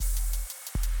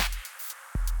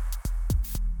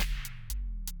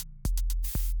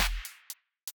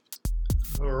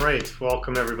All right,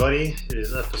 welcome everybody. It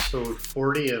is episode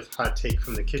 40 of Hot Take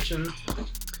from the Kitchen.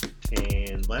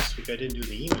 And last week I didn't do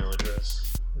the email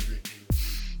address.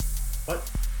 What?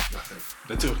 Nothing.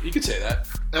 That's it. You could say that.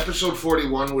 Episode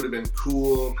 41 would have been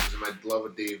cool because of my love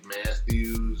of Dave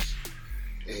Matthews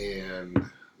and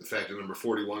the fact that number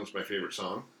 41 is my favorite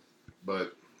song.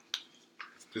 But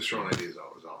just throwing ideas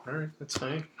out was all. All right, that's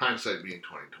fine. Hindsight being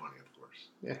 2020, of course.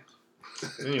 Yeah.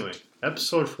 Anyway,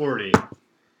 episode 40.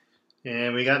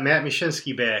 And we got Matt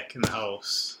Mishinsky back in the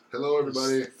house. Hello,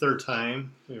 everybody. Third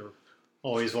time. We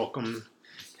always welcome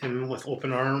him with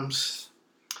open arms.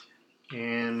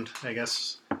 And I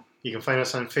guess you can find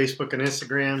us on Facebook and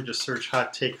Instagram. Just search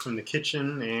Hot Take from the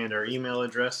Kitchen. And our email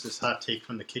address is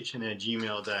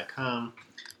hottakefromthekitchen@gmail.com.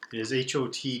 It is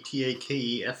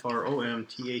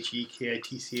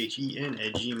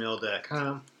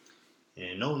HOTTAKEFROMTHEKITCHEN@gmail.com.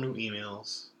 And no new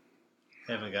emails.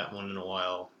 Haven't got one in a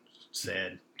while.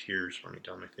 Sad tears running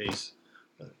down my face.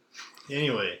 But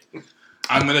anyway.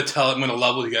 I'm going to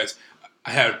level you guys.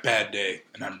 I had a bad day,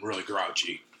 and I'm really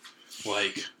grouchy.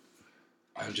 Like,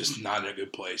 I'm just not in a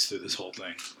good place through this whole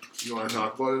thing. You want to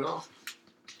talk about it all?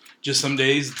 Just some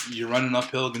days, you're running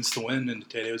uphill against the wind, and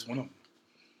today was one of them.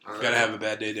 All You got to have a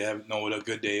bad day to know what a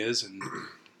good day is. And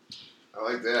I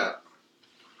like that.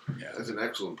 yeah, That's an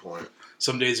excellent point.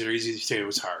 some days are easy, today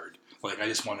was hard. Like, I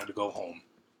just wanted to go home.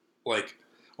 Like,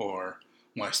 or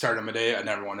when I started my day, I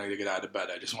never wanted to get out of bed.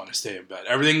 I just wanted to stay in bed.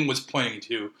 Everything was pointing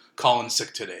to calling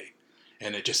sick today.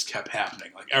 And it just kept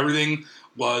happening. Like, everything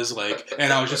was like,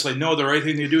 and I was just like, no, the right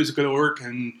thing to do is go to work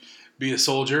and be a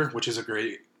soldier, which is a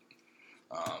great,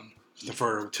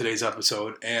 for today's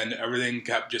episode. And everything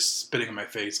kept just spitting in my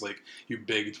face like, you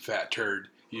big fat turd.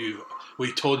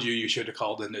 We told you should have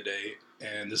called in today,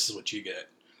 and this is what you get.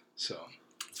 So.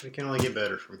 It can only get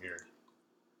better from here.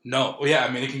 No, well, yeah,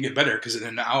 I mean, it can get better because in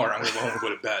an hour I'm going to go home and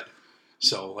go to bed.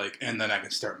 So, like, and then I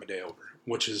can start my day over,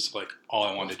 which is, like, all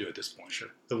I want to do at this point. Sure.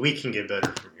 The week can get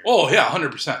better from here. Oh, yeah,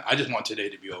 100%. I just want today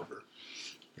to be over.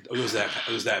 It was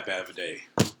that bad of a day.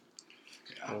 Yeah.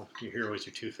 Well, you're here with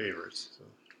your two favorites. So.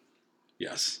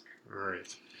 Yes. All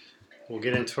right. We'll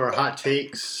get into our hot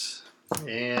takes.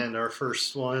 And our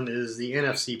first one is the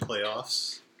NFC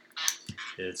playoffs.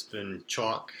 It's been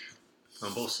chalk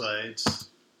on both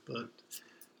sides, but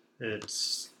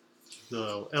it's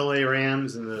the LA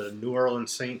Rams and the New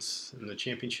Orleans Saints in the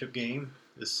championship game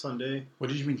this Sunday. What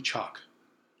did you mean chalk?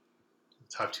 The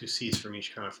top two seeds from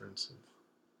each conference.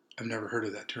 I've never heard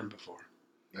of that term before.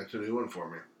 That's a new one for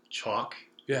me. Chalk?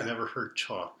 Yeah. I've never heard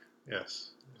chalk.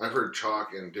 Yes. I've heard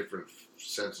chalk in different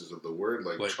senses of the word,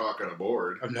 like chalk on a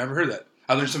board. I've never heard that.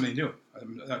 I learned something new.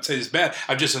 I'm not saying it's bad.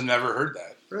 I've just never heard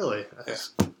that. Really? Yeah.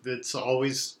 It's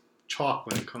always chalk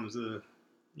when it comes to the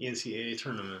NCAA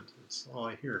tournament. That's all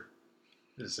I hear.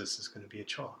 Is this is going to be a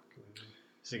chalk?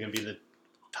 Is it going to be the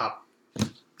top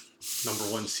number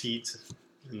one seeds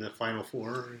in the Final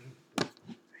Four? I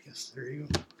guess there you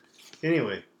go.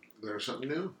 Anyway, There's something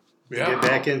new. get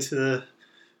back into the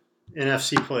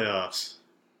NFC playoffs.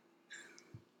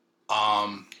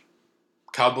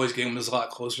 Cowboys game was a lot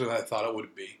closer than I thought it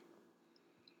would be.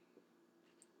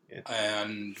 Yeah.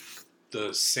 And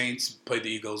the Saints played the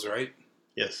Eagles, right?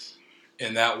 Yes.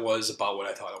 And that was about what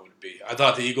I thought it would be. I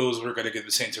thought the Eagles were going to give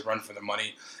the Saints a run for their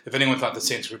money. If anyone thought the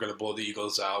Saints were going to blow the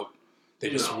Eagles out, they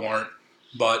just weren't.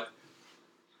 But,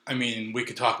 I mean, we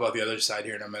could talk about the other side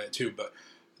here in a minute too, but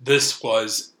this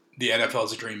was the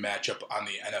NFL's dream matchup on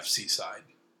the NFC side.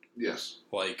 Yes.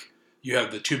 Like, you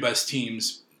have the two best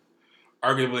teams,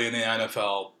 arguably in the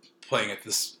NFL, playing at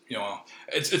this,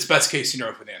 it's best case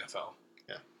scenario for the NFL.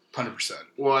 Yeah. 100%.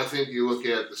 Well, I think you look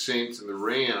at the Saints and the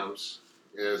Rams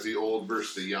as the old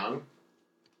versus the young,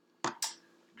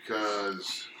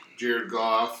 because Jared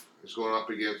Goff is going up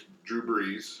against Drew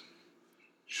Brees,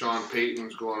 Sean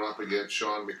Payton's going up against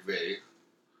Sean McVay,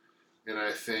 and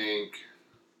I think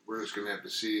we're just going to have to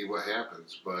see what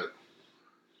happens. But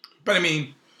I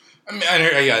mean,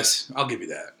 I guess I'll give you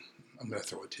that. I'm going to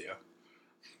throw it to you.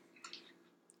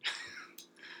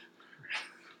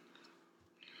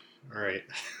 All right.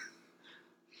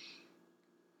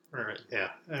 All right.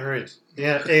 Yeah. All right.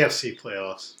 Yeah. AFC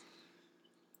playoffs.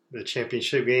 The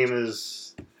championship game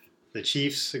is the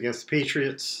Chiefs against the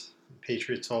Patriots. The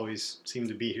Patriots always seem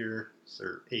to be here. It's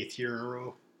their 8th year in a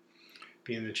row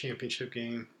being in the championship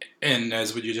game. And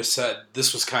as what you just said,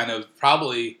 this was kind of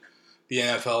probably the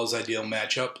NFL's ideal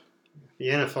matchup. The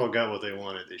NFL got what they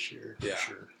wanted this year. Yeah. For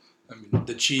sure. I mean,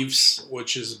 the Chiefs,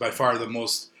 which is by far the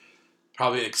most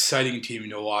probably exciting team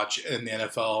to watch in the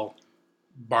NFL,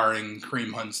 barring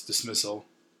Kareem Hunt's dismissal.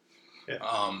 Yeah.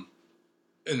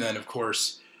 And then, of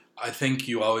course, I think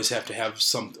you always have to have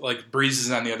some, like Breeze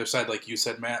is on the other side, like you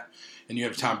said, Matt, and you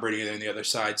have Tom Brady on the other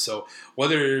side. So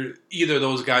whether either of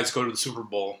those guys go to the Super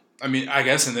Bowl, I mean, I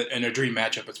guess in a dream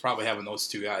matchup, it's probably having those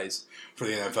two guys for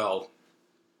the NFL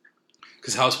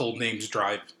because household names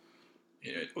drive.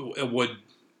 It would.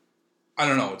 I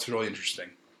don't know. It's really interesting.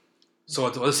 So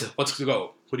let's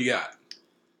go. Who do you got?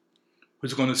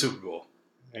 Who's going to the Super Bowl?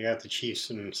 I got the Chiefs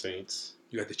and Saints.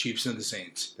 You got the Chiefs and the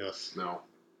Saints. Yes. No.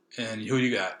 And who do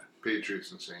you got?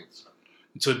 Patriots and Saints.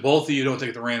 So both of you don't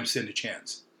think the Rams stand a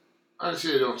chance?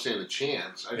 Honestly, I don't stand a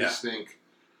chance. I just think,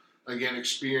 again,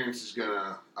 experience is going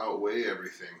to outweigh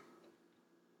everything.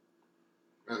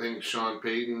 I think Sean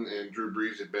Payton and Drew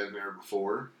Brees have been there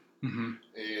before. Mm-hmm.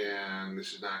 And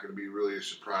this is not going to be really a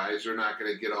surprise. They're not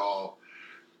going to get all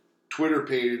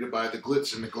Twitter-pated by the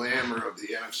glitz and the glamour of the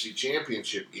NFC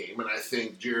Championship game. And I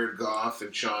think Jared Goff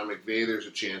and Sean McVay, there's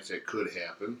a chance that could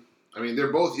happen. I mean,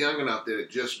 they're both young enough that it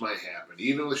just might happen.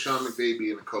 Even with Sean McVay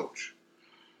being a coach,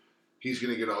 he's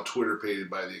going to get all Twitter-pated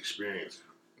by the experience.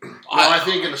 I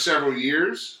think in several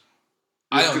years,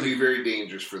 this could be very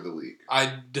dangerous for the league.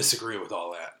 I disagree with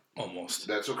all that, almost.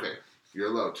 That's okay. You're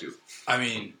allowed to. I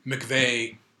mean,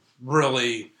 McVay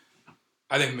really,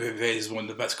 I think McVay is one of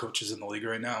the best coaches in the league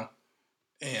right now.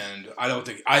 And I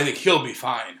think he'll be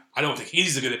fine. I don't think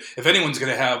he's if anyone's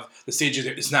going to have the stage,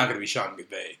 it's not going to be Sean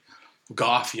McVay.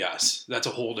 Goff, yes. That's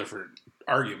a whole different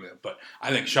argument. But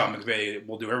I think Sean McVay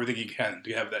will do everything he can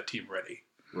to have that team ready.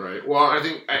 Right. Well, I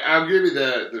think I'll give you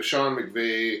that the Sean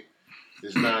McVay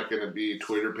is not going to be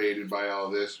Twitter-pated by all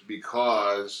this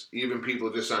because even people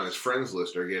just on his friends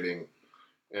list are getting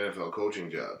NFL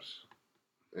coaching jobs.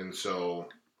 And so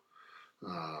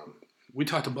we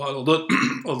talked about a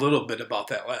little bit about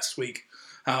that last week,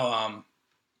 how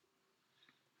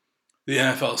the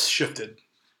NFL's shifted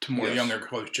to more younger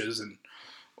coaches, and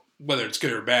whether it's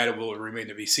good or bad, it will remain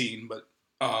to be seen. But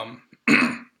I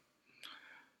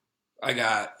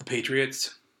got the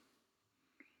Patriots.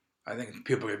 I think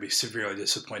people are going to be severely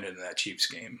disappointed in that Chiefs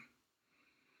game.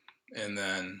 And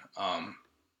then,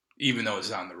 even though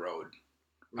it's on the road,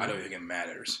 I don't think it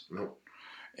matters. Nope.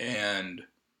 And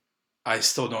I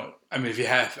still don't. I mean, if I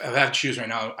have to choose right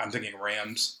now, I'm thinking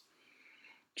Rams,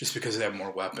 just because they have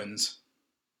more weapons.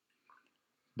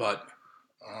 But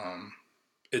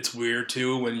it's weird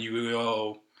too when you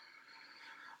go.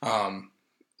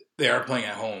 They are playing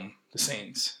at home, the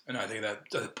Saints, and I think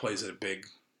that plays a big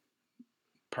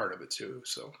part of it too.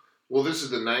 So. Well, this is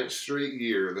the 9th straight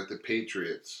year that the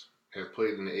Patriots have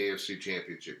played in the AFC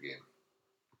Championship game.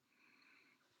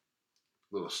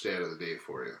 Little stat of the day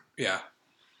for you. Yeah.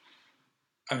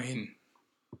 I mean,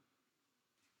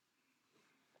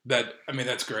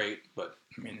 that's great, but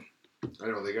I mean, I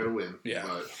know they got to win. Yeah.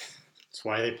 But That's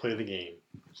why they play the game.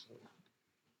 So,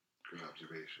 good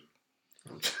observation.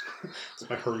 that's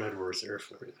my Herm Edwards there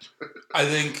for you. I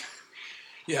think,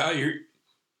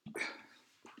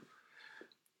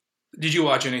 Did you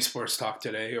watch any sports talk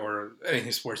today or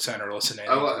anything Sports Center or listen to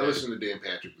anything? I listened to Dan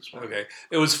Patrick this morning. Okay.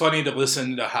 It was funny to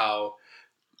listen to how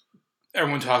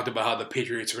everyone talked about how the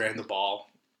Patriots ran the ball,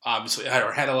 obviously,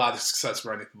 or had a lot of success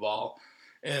running the ball,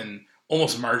 and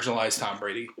almost marginalized Tom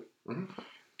Brady. Mm-hmm.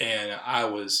 And I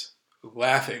was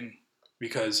laughing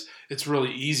because it's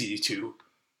really easy to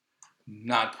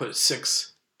not put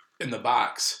 6 in the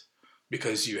box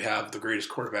because you have the greatest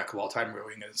quarterback of all time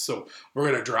going in. So we're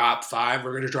going to drop 5.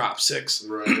 We're going to drop 6.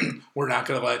 Right. We're not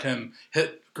going to let him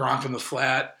hit Gronk in the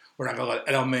flat. We're not going to let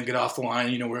Edelman get off the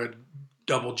line. We're going to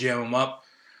double jam him up.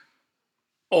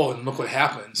 Oh, and look what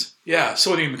happens. Yeah,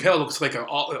 Sony Michel looks like a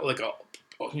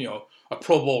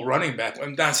Pro Bowl running back.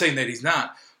 I'm not saying that he's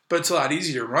not, but it's a lot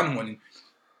easier to run when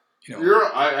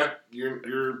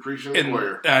You're preaching the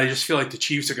choir. I just feel like the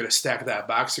Chiefs are going to stack that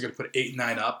box. They're going to put 8,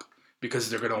 9 up because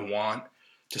they're going to want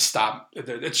to stop.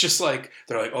 It's just like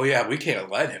they're like, oh yeah, we can't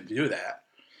let him do that.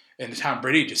 And Tom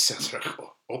Brady just says,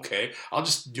 oh, okay, I'll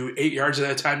just do 8 yards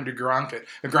at a time to Gronk.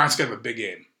 And Gronk's going to have a big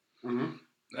game. Mm-hmm.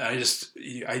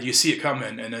 You see it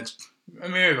coming, and it's.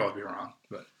 Maybe I'll be wrong,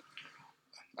 but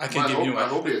I can give you. I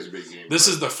hope he has a big game. This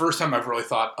is the first time I've really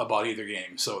thought about either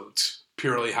game, so it's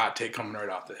purely hot take coming right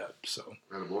off the hip. So.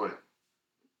 Attaboy.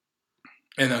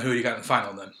 And then who you got in the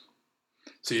final then?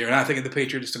 So you're not thinking the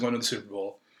Patriots to go into the Super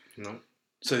Bowl. No.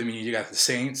 So I mean you got the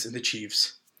Saints and the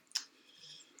Chiefs.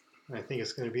 I think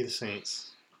it's going to be the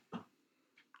Saints.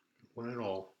 Win it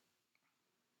all.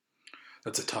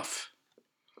 That's a tough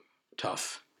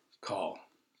call.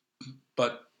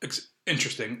 But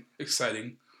interesting,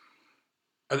 exciting.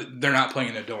 They're not playing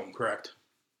in a dome, correct?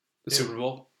 The Super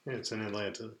Bowl? Yeah, it's in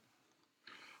Atlanta.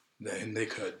 And they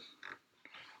could.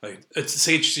 Like the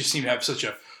Saints just seem to have such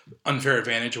a unfair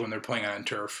advantage when they're playing on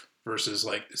turf. versus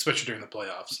like especially during the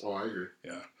playoffs. Oh, I agree.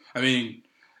 Yeah, I mean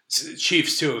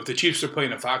Chiefs too. If the Chiefs are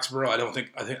playing in Foxborough, I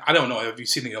don't know. Have you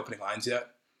seen the opening lines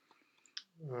yet?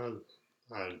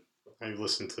 I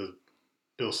listened to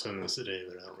Bill Simmons today,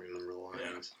 but I don't remember the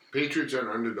lines. Patriots are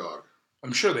an underdog.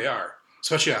 I'm sure they are,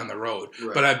 especially on the road.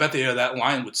 Right. But I bet that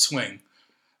line would swing.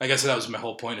 I guess that was my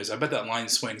whole point. Is I bet that line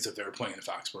swings if they were playing in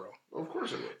Foxborough. Of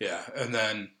course it would. Yeah, and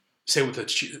then same with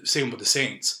the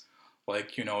Saints.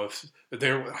 Like if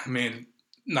they're, I mean,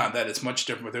 not that it's much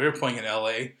different, but they're playing in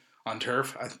L.A. on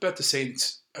turf. I bet the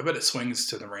Saints. I bet it swings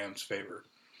to the Rams' favor.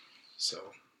 So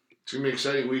it's gonna be an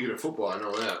exciting weekend of football. I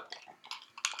know that.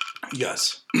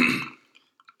 Yes,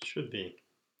 should be.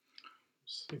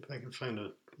 Let's see if I can find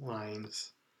the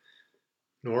lines.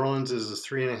 New Orleans is a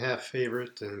 3.5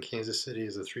 favorite, and Kansas City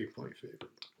is a 3-point favorite.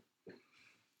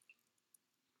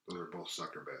 Those are both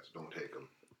sucker bets. Don't take them.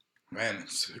 man,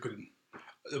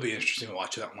 it'll be interesting to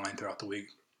watch that line throughout the week.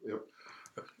 Yep.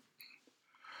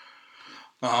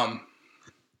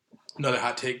 Another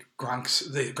hot take: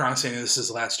 Gronk's saying this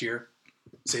is last year.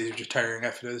 Say he's retiring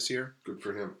after this year. Good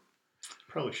for him.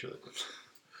 Probably should.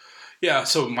 Yeah.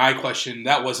 So my question,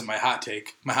 that wasn't my hot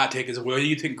take. My hot take is, what do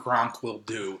you think Gronk will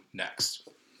do next?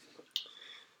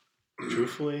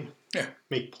 Truthfully, yeah,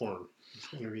 make porn. It's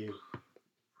going to be.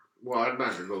 Well, I'm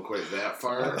not going to go quite that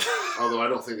far, although I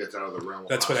don't think that's out of the realm of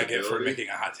That's what I get for possibility. making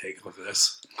a hot take with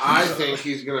this. I think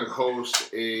he's going to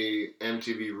host a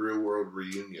MTV Real World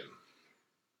reunion.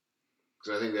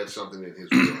 Because I think that's something in his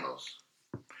wheelhouse.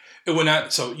 It would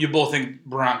not. So you both think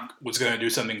Gronk was going to do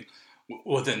something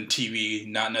within TV,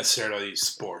 not necessarily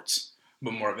sports,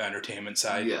 but more of the entertainment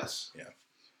side? Yes. Yeah.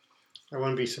 I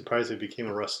wouldn't be surprised if he became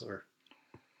a wrestler.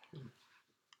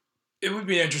 It would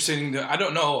be interesting. I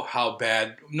don't know how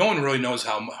bad. No one really knows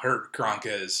how hurt Gronk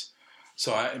is.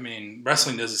 So, I mean,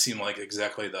 wrestling doesn't seem like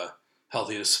exactly the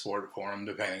healthiest sport for him,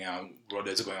 depending on what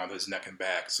is going on with his neck and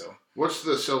back. So, What's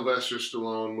the Sylvester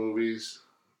Stallone movies?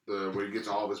 Where he gets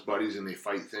all of his buddies and they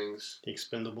fight things? The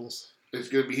Expendables. He's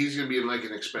gonna be in like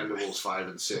an Expendables 5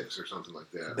 and 6 or something like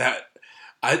that.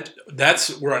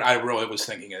 that's where I really was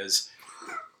thinking is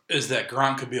that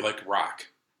Gronk could be like Rock.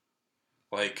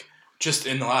 Like, just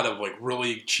in a lot of like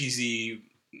really cheesy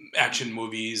action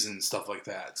movies and stuff like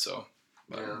that. So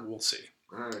we'll see.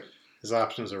 All right. His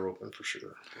options are open for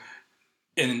sure.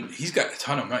 And he's got a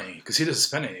ton of money because he doesn't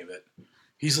spend any of it.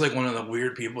 He's like one of the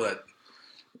weird people that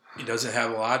he doesn't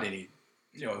have a lot, and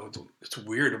it's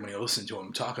weird when you listen to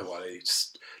him talk about it.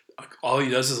 All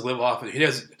he does is live off it. He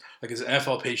doesn't like his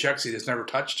NFL paychecks. He just never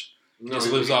touched. He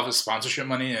just lives off his sponsorship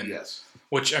money, and yes.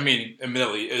 Which, I mean,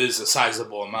 admittedly, it is a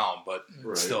sizable amount, but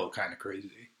Right. it's still kind of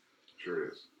crazy. Sure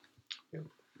is. Yep.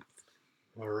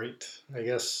 All right. I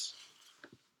guess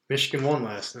Michigan won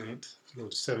last night. It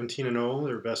was 17-0,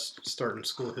 their best start in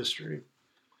school history.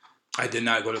 I did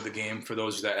not go to the game for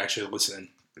those that actually listen.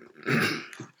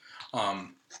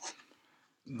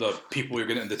 The people we were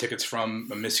getting the tickets from,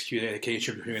 a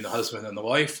miscommunication between the husband and the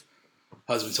wife.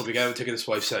 Husband said we got the tickets.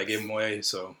 Wife said I gave them away,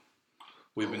 so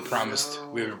we've been promised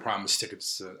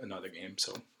tickets to another game.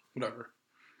 So whatever.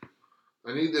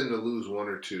 I need them to lose one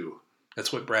or two.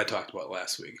 That's what Brad talked about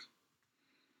last week.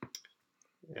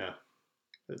 Yeah.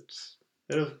 I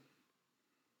don't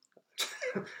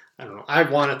know. I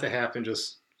want it to happen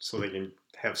just so they can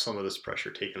have some of this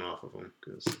pressure taken off of them,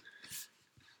 because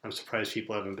I'm surprised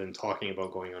people haven't been talking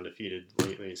about going undefeated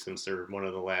lately since they're one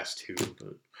of the last two.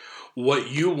 But what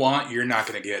you want, you're not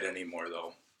going to get anymore,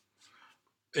 though.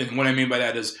 And what I mean by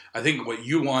that is, I think what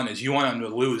you want is you want them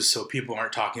to lose so people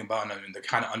aren't talking about them and the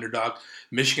kind of underdog.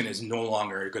 Michigan is no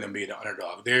longer going to be an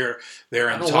underdog. They're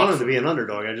I don't want them to be an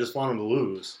underdog. I just want them to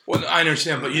lose. Well, I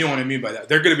understand, but you know what I mean by that.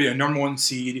 They're going to be a number one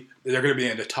seed. They're going to be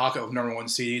in the talk of number one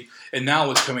seed. And now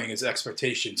what's coming is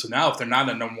expectation. So now if they're not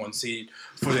a number one seed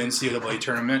for the NCAA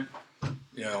tournament,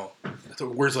 the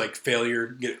words like failure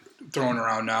get thrown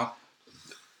around now.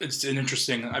 It's an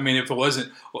interesting. I mean, if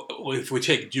we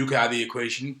take Duke out of the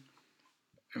equation,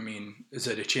 I mean, is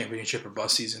it a championship or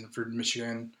bust season for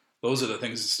Michigan? Those are the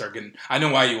things that start getting. I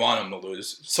know why you want them to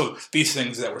lose. So these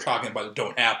things that we're talking about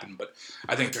don't happen, but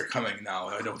I think they're coming now.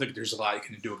 I don't think there's a lot you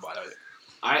can do about it.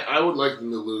 I would like them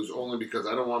to lose only because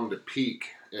I don't want them to peak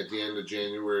at the end of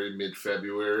January,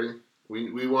 mid-February.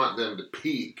 We want them to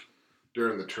peak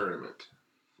during the tournament.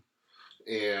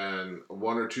 And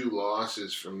one or two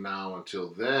losses from now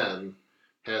until then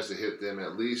has to hit them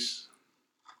at least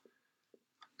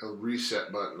a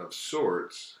reset button of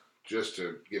sorts just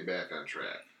to get back on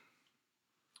track.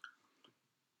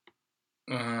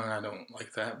 I don't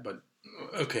like that, but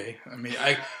okay. I mean,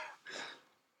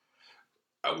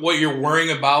 what you're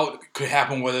worrying about could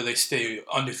happen whether they stay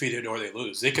undefeated or they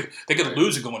lose. They could Right.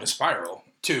 lose and go in a spiral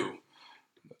too.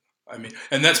 I mean,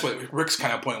 and that's what Rick's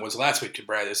kind of point was last week to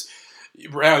Brad is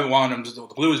Brad wanted him to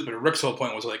lose, but Rick's whole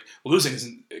point was like losing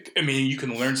isn't. I mean, you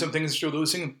can learn some things through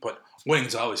losing, but winning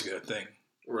is always a good thing.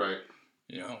 Right.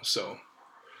 So.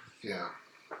 Yeah.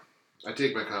 I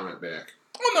take my comment back.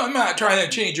 Well, no, I'm not trying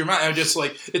to change your mind. I'm just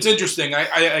like, it's interesting. I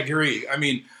agree. I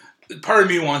mean, part of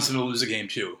me wants them to lose a game,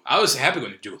 too. I was happy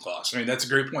when Duke lost. I mean, that's a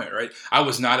great point, right? I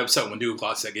was not upset when Duke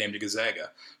lost that game to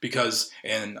Gonzaga because,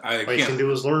 and I All you can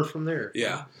do is learn from there.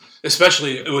 Yeah.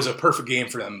 Especially, it was a perfect game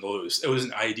for them to lose. It was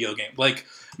an ideal game. Like,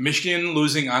 Michigan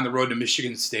losing on the road to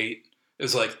Michigan State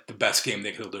is like the best game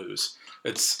they could lose.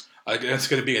 It's going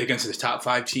to be against the top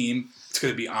 5 team. It's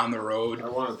going to be on the road. I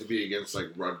want it to be against like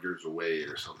Rutgers away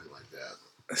or something like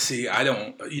that. See, I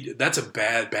don't. That's a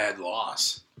bad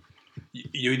loss.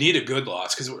 You need a good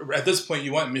loss because at this point,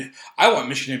 I want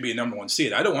Michigan to be a number 1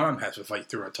 seed. I don't want them to have to fight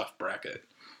through a tough bracket.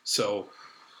 So,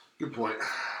 Good point.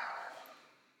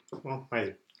 Well,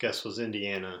 my guess was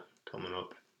Indiana coming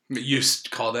up. you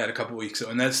called that a couple weeks ago,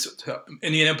 and that's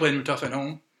Indiana playing them tough at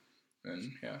home,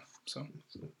 and yeah, so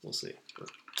We'll see. But,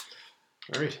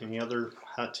 all right. Any other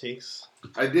hot takes?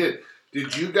 I did.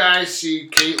 Did you guys see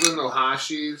Caitlin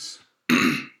Ohashi's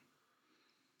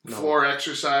No. floor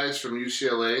exercise from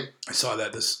UCLA? I saw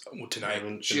that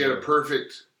tonight. She had a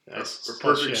perfect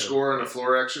Score. score on a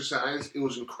floor exercise. It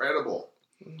was incredible.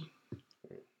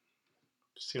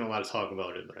 Seen a lot of talk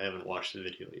about it, but I haven't watched the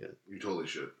video yet. You totally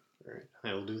should. All right,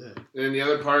 I will do that. And the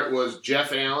other part was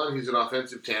Jeff Allen. He's an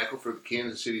offensive tackle for the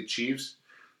Kansas City Chiefs.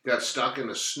 Got stuck in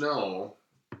the snow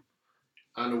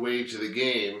on the way to the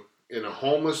game, and a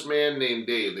homeless man named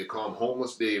Dave, they call him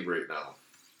Homeless Dave right now,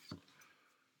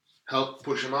 helped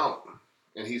push him out.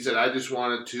 And he said, I just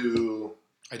wanted to...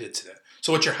 I did see that.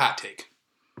 So what's your hot take?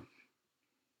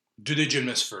 Do the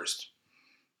gymnast first.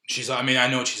 I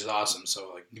know she's awesome,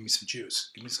 so like give me some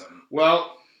juice. Give me some.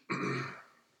 Well,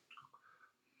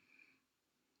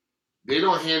 they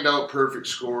don't hand out perfect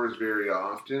scores very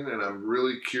often, and I'm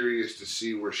really curious to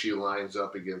see where she lines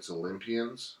up against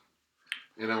Olympians.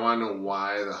 And I want to know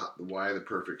why the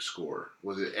perfect score.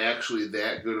 Was it actually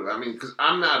that good? Because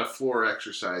I'm not a floor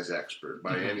exercise expert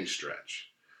by any stretch,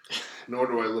 nor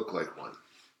do I look like one.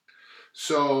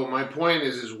 So my point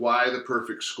is why the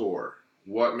perfect score?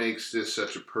 What makes this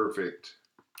such a perfect...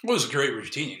 Well, it was a great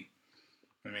routine.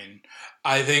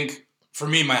 I think for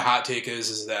me, my hot take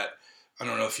is that I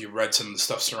don't know if you read some of the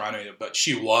stuff surrounding it, but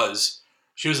she was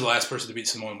the last person to beat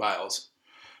Simone Biles.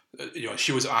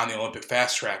 She was on the Olympic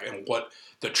fast track, and what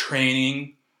the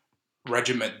training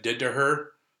regiment did to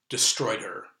her destroyed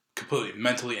her completely,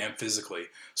 mentally and physically.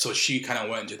 So she kind of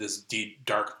went into this deep,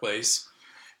 dark place,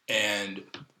 and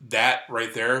that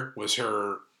right there was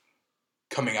her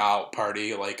coming out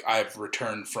party. Like, I've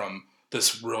returned from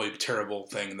this really terrible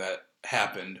thing that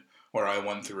happened where I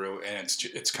went through, and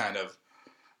it's kind of,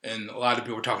 and a lot of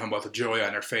people were talking about the joy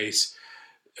on her face,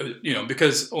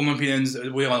 because Olympians,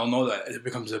 we all know that it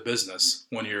becomes a business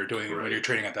when you're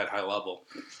training at that high level.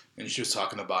 And she was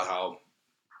talking about how,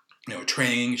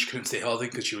 training, she couldn't stay healthy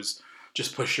because she was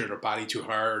just pushing her body too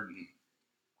hard. And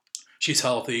she's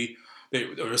healthy.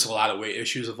 There was a lot of weight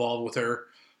issues involved with her.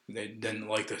 They didn't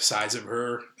like the size of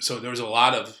her, so there was a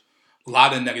lot of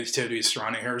negativity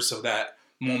surrounding her. So that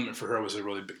moment for her was a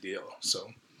really big deal.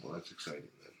 So, well, that's exciting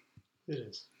then. It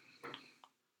is.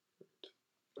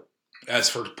 As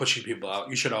for pushing people out,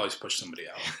 you should always push somebody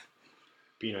out.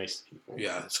 Be nice to people.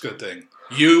 Yeah, it's a good thing.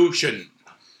 You shouldn't,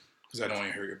 because I don't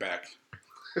want to hurt your back.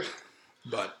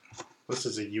 But this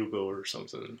is a Yugo or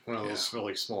something. One of those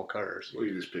really small cars. Well,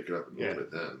 you just pick it up and move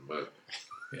it then. But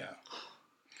yeah.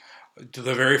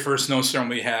 The very first snowstorm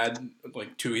we had,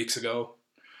 like 2 weeks ago,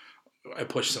 I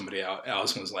pushed somebody out.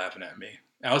 Allison was laughing at me.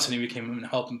 Allison even came in and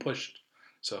helped and pushed.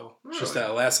 So just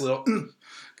that last little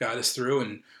got us through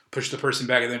and pushed the person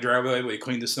back in the driveway. We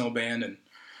cleaned the snowband, and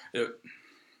it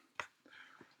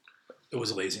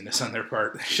was laziness on their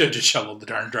part. They should have just shoveled the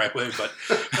darn driveway. But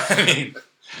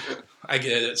I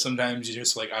get it. Sometimes you're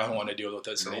just like, I don't want to deal with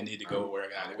this, and I need to go where I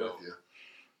got to go.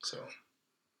 So,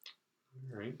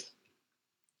 all right.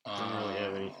 I don't really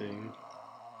have anything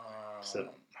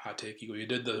except hot take. You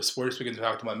did the sports. We can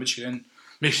talk about Michigan.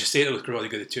 Michigan State looked really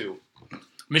good too.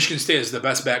 Michigan State is the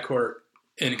best backcourt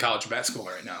in college basketball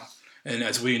right now, and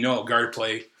as we know, guard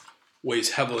play weighs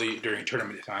heavily during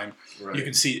tournament time. Right. You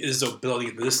can see Izzo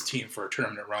building this team for a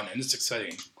tournament run, and it's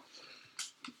exciting.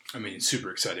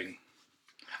 Super exciting.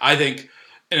 I think,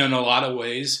 and in a lot of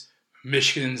ways,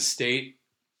 Michigan State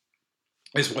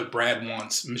is what Brad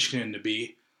wants Michigan to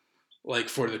be like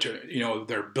for the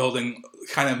they're building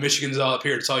kind of Michigan's all up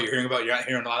here. It's all you're hearing about. You're not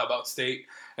hearing a lot about state,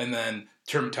 and then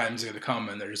term time's going to come,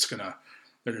 and they're just gonna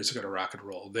rock and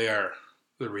roll. They are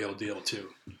the real deal too,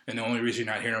 and the only reason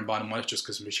you're not hearing about them much is just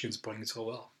because Michigan's playing so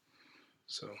well.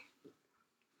 So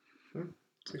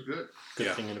It's good.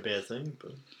 Good thing and a bad thing,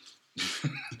 but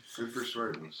Good for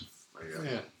Spartans. I guess.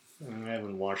 yeah, I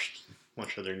haven't watched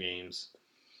much of their games.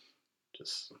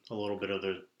 Just a little bit of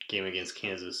their game against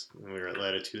Kansas when we were at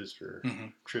Latitudes for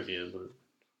trivia, but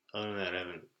other than that, I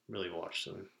haven't really watched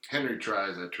them. Henry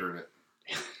tries, I turn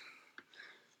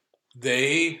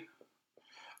it.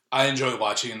 I enjoy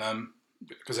watching them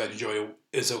because I enjoy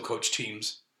Izzo coach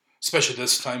teams, especially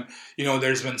this time.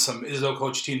 There's been some Izzo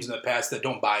coach teams in the past that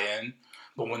don't buy in,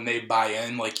 but when they buy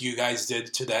in, like you guys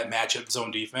did to that matchup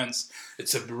zone defense,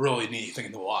 it's a really neat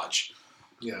thing to watch.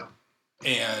 Yeah.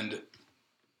 And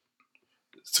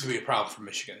it's going to be a problem for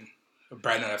Michigan.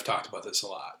 Brad and I have talked about this a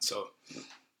lot. So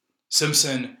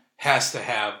Simpson has to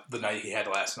have the night he had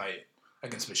last night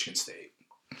against Michigan State.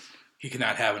 He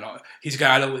cannot have he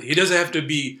doesn't have to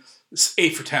be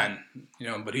 8 for 10,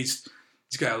 but he's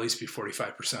got to at least be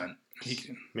 45%. He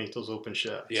can make those open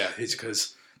shots. Yeah, it's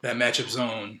because that matchup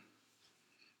zone,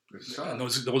 and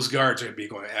those guards are going to be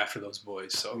going after those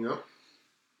boys. So, Yep.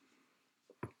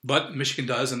 But Michigan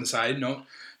does on the side. No,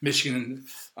 Michigan,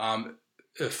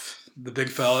 if the big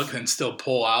fella can still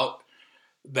pull out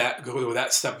go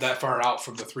that step that far out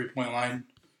from the 3-point line,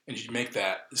 and you make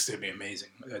that, it's going to be amazing.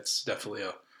 That's definitely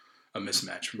a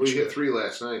mismatch for Michigan. Well, you hit 3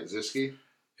 last night. Ziski?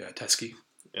 Yeah, Teskey.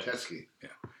 Yeah. Teskey. Yeah.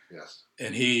 Yes.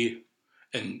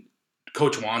 And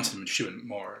Coach wants him shooting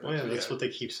more. Oh, yeah, that's what they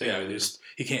keep saying. Yeah,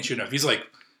 he can't shoot enough. He's like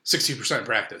 60% in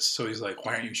practice, so he's like,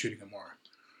 why aren't you shooting him more?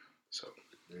 So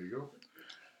there you go.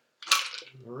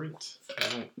 All right. I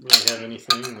don't really have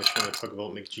anything unless you want to talk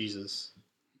about McJesus.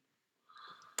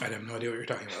 I have no idea what you're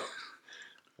talking about.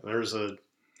 There's a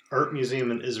art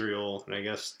museum in Israel, and I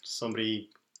guess somebody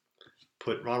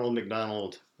put Ronald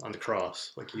McDonald on the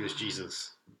cross like he was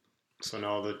Jesus. So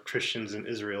now the Christians in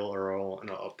Israel are all in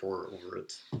an uproar over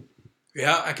it.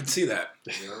 Yeah, I can see that.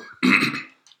 Yeah.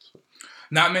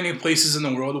 Not many places in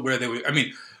the world where they would. I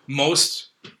mean, most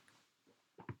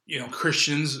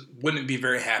Christians wouldn't be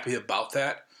very happy about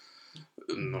that.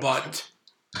 No. But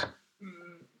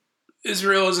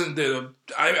Israel isn't the.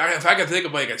 If I could think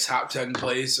of like a top 10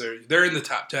 place, or they're in the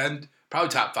top 10, probably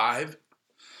top 5.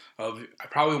 I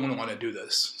probably wouldn't want to do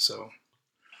this. So,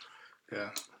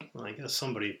 yeah. Well, I guess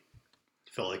somebody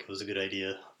felt like it was a good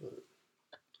idea. But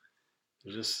it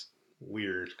was just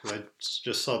weird because I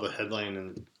just saw the headline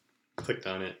and clicked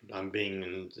on it on Bing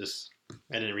and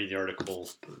I didn't read the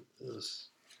article. But it was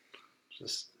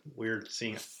just weird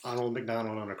seeing Ronald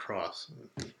McDonald on a cross.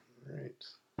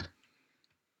 All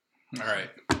right.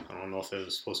 I don't know if it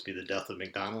was supposed to be the death of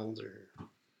McDonald's or.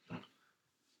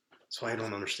 That's why I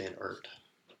don't understand art.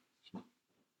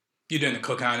 You didn't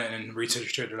click on it and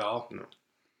research it at all? No.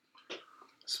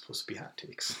 It's supposed to be hot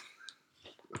takes.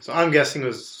 So I'm guessing it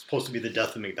was supposed to be the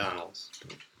death of McDonald's.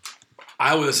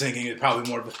 I was thinking it's probably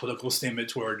more of a political statement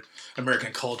toward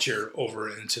American culture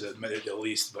over into the Middle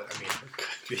East, but I mean, it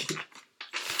could be.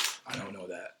 I don't know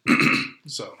that.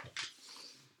 So.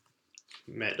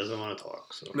 Matt doesn't want to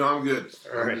talk, so. No, I'm good.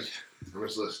 All right. I'm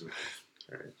just listening.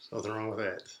 All right. There's nothing wrong with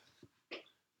that.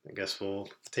 I guess we'll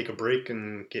take a break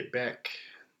and get back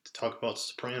to talk about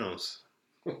Sopranos.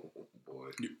 Oh, boy.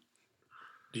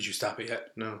 Did you stop it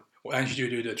yet? No. Why don't you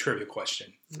do the trivia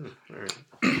question? All right.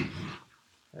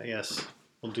 I guess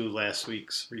we'll do last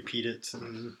week's, repeat it,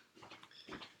 and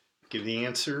give the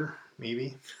answer,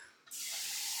 maybe.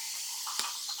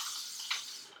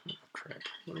 Oh, crap.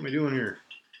 What am I doing here?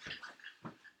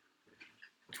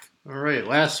 All right,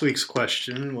 last week's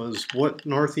question was, what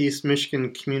Northeast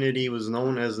Michigan community was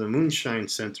known as the Moonshine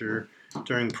Center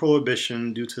during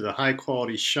Prohibition due to the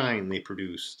high-quality shine they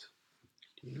produced?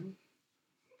 Do you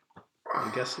know?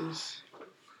 Any guesses?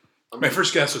 My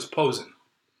first guess was Posen.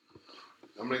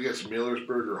 I'm going to guess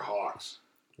Millersburg or Hawks.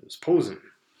 It was Posen.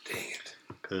 Dang it.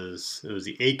 Because it was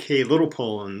the AK Little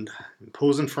Poland. And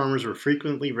Posen farmers were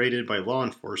frequently raided by law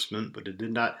enforcement, but it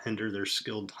did not hinder their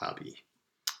skilled hobby.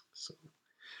 So,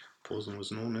 Posen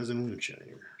was known as a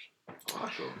moonshiner.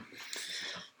 Awesome.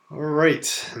 All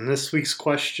right, and this week's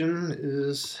question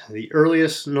is, the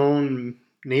earliest known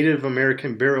Native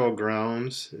American burial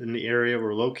grounds in the area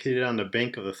were located on the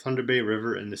bank of the Thunder Bay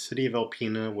River in the city of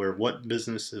Alpena, where what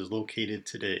business is located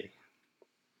today?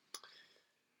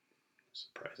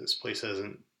 Surprised this place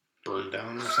hasn't burned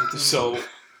down or something. So,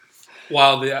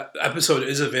 while the episode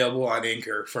is available on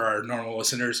Anchor for our normal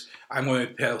listeners, I'm going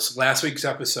to post last week's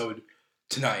episode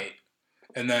tonight,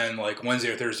 and then like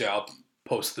Wednesday or Thursday I'll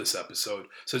post this episode.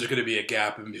 So there's going to be a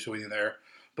gap in between there,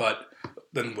 but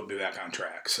then we'll be back on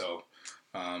track. So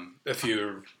if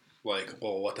you're like,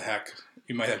 well, what the heck,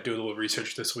 you might have to do a little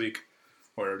research this week,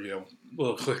 or a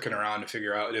little clicking around to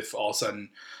figure out if all of a sudden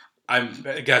I'm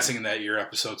guessing that your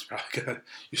episode's probably going to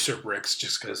usurp Rick's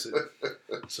just because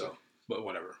so, but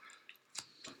whatever.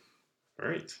 All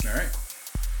right. All right.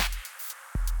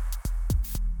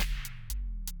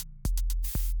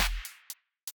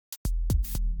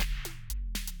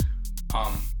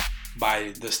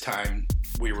 By this time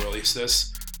we release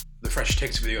this, the Fresh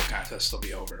Takes video contest will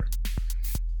be over.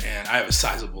 And I have a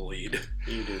sizable lead.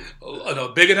 You do.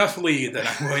 A big enough lead that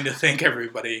I'm going to thank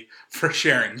everybody for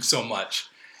sharing so much.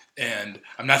 And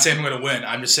I'm not saying I'm going to win.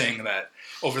 I'm just saying that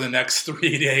over the next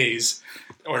 3 days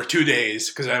or 2 days,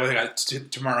 because I only got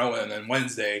tomorrow and then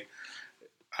Wednesday,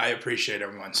 I appreciate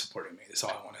everyone supporting me. That's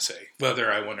all I want to say,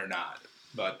 whether I win or not.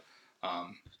 But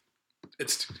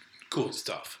it's cool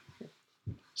stuff.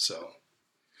 So,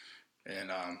 and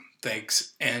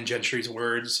thanks Ann Gentry's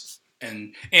words.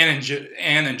 And Ann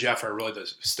and Jeff are really the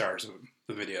stars of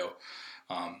the video.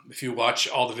 If you watch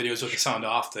all the videos with the sound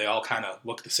off, they all kind of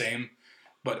look the same.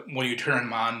 But when you turn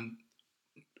them on,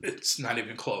 it's not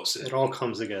even close. It all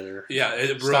comes together. Yeah,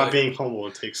 it really. Stop being humble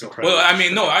and take some credit. Well, I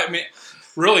mean,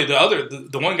 really,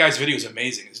 the one guy's video is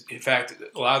amazing. In fact,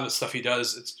 a lot of the stuff he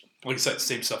does, it's like I said, the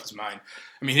same stuff as mine.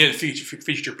 I mean, he didn't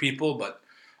feature people, but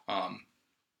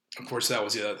of course, that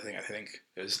was the other thing I think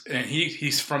is, and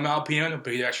he's from Alpena,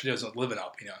 but he actually doesn't live in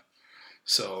Alpena.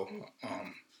 So,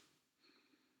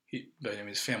 but I mean,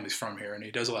 his family's from here, and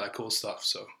he does a lot of cool stuff.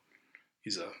 So,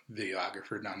 he's a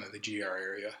videographer down in the GR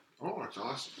area. Oh, that's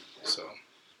awesome. So,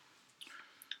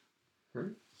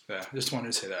 yeah, just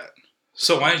wanted to say that.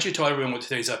 So, why don't you tell everyone what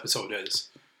today's episode is?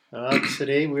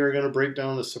 Today we are going to break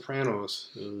down The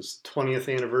Sopranos. It was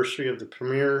 20th anniversary of the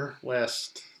premiere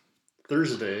last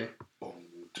Thursday.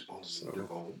 So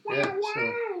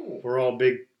we're all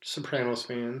big Sopranos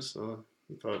fans, so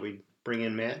we thought we'd bring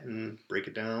in Matt and break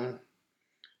it down.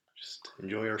 Just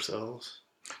enjoy ourselves.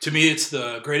 To me, it's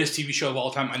the greatest TV show of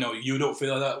all time. I know you don't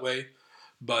feel that way,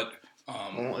 but...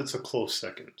 well, it's a close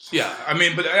second. Yeah, I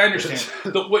mean, but I understand.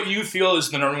 What you feel is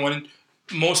the number one.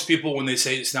 Most people, when they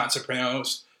say it's not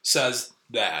Sopranos, says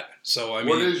that. So, I mean...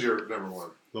 What is your number one?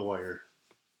 The Wire.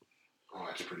 Oh,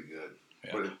 that's pretty good.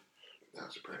 Yeah. But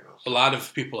not Sopranos. A lot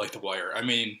of people like The Wire. I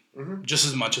mean, Mm-hmm. just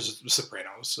as much as The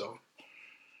Sopranos.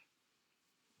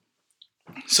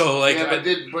 So like, yeah,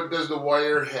 but does The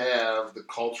Wire have the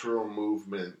cultural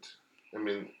movement? I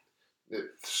mean, it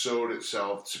sewed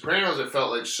itself. Sopranos, it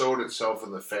felt like sewed itself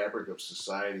in the fabric of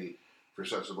society for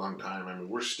such a long time. I mean,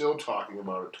 we're still talking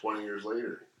about it 20 years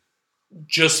later.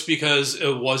 Just because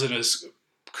it wasn't as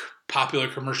popular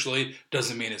commercially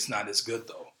doesn't mean it's not as good,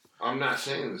 though. I'm not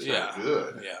saying it's not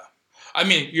good. Yeah. I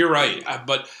mean, you're right,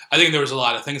 but I think there was a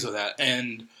lot of things with that,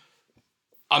 and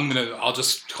I'll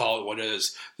just call it what it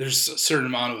is. There's a certain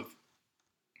amount of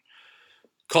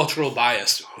cultural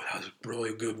bias. Oh, that was a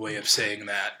really good way of saying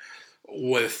that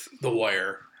with The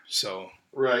Wire. So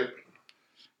Right.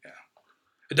 yeah,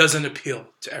 it doesn't appeal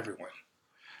to everyone.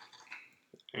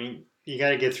 I mean, you got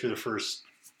to get through the first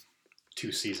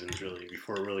 2 seasons, really,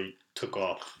 before it really took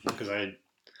off. Because I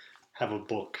have a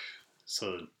book,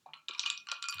 so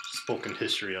spoken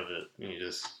history of it. And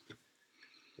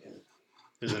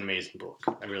it's an amazing book.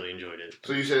 I really enjoyed it.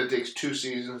 So you said it takes 2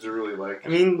 seasons to really like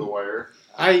The Wire?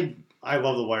 I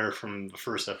love The Wire from the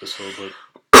first episode, but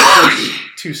the first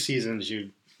 2 seasons,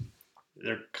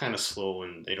 they're kind of slow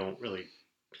and they don't really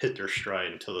hit their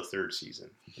stride until the 3rd season.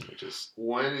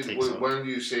 When do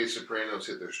you say Sopranos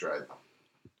hit their stride?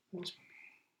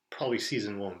 Probably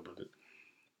season 1, but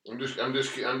I'm just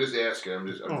asking.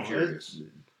 I'm curious.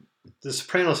 The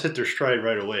Sopranos hit their stride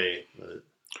right away. But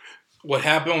What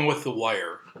happened with The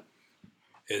Wire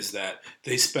is that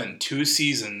they spent 2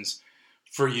 seasons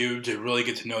for you to really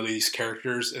get to know these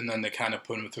characters, and then they kind of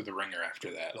put them through the ringer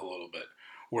after that a little bit.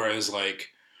 Whereas, like,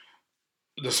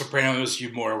 The Sopranos,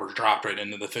 you more were dropped right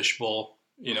into the fishbowl,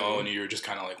 and you were just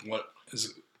kind of like, what the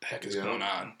heck is going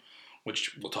on?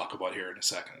 Which we'll talk about here in a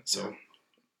second. So,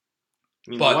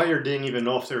 The Wire didn't even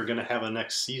know if they were going to have a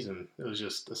next season. It was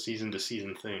just a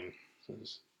season-to-season thing.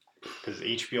 Because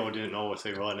HBO didn't know if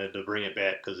they wanted to bring it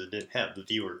back because it didn't have the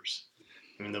viewers.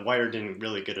 I mean, The Wire didn't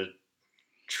really get a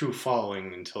true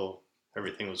following until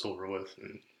everything was over with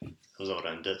and it was out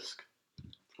on disc.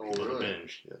 Oh, For really? the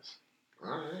binge, yes.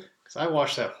 All right. Because I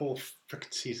watched that whole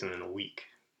frickin' season in a week.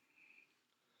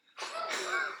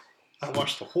 I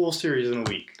watched the whole series in a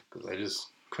week because I just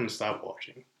couldn't stop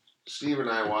watching. Steve and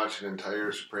I watched an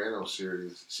entire Sopranos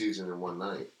season in one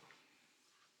night.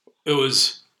 it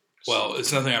was Well,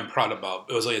 it's nothing I'm proud about.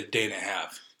 It was like a day and a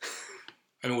half.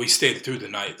 I mean, we stayed through the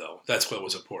night, though. That's what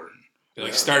was important.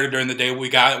 It started during the day. We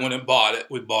got it when it bought it.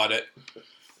 We bought it,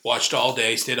 watched all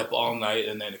day, stayed up all night,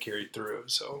 and then it carried through.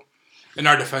 So, in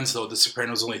our defense, though, The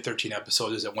Sopranos only 13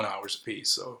 episodes at 1 hour apiece.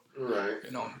 So, right.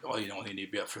 All you only need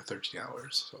to be up for 13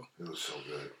 hours. So it was so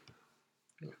good,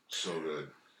 so good.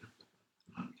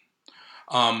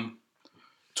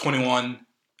 21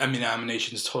 Emmy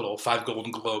nominations total, 5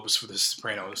 Golden Globes for The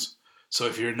Sopranos. So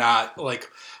if you're not, like,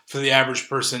 for the average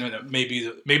person, and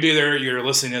maybe you're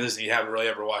listening to this and you haven't really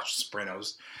ever watched The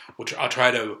Sopranos, which I'll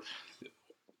try to,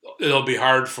 it'll be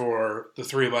hard for the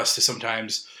three of us to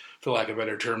sometimes, for lack of a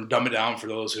better term, dumb it down for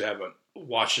those who haven't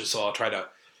watched it, so I'll try to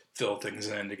fill things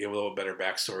in to give a little better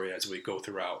backstory as we go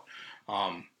throughout.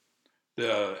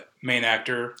 The main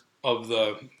actor of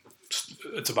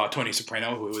it's about Tony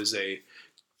Soprano, who is a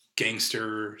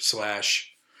gangster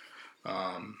slash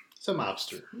It's a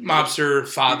mobster,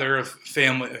 father of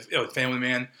family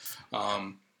man,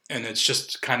 and it's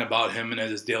just kind of about him and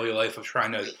his daily life of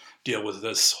trying to deal with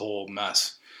this whole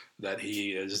mess that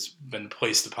he has been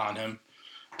placed upon him.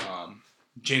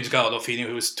 James Gandolfini,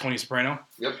 who is Tony Soprano,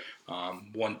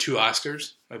 won 2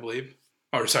 Oscars, I believe,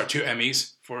 2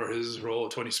 Emmys for his role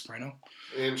of Tony Soprano,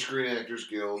 and Screen Actors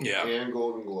Guild, and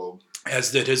Golden Globe,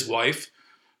 as did his wife,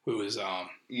 who is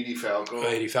Edie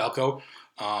Falco.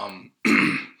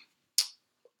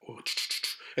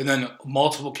 And then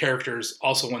multiple characters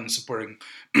also won supporting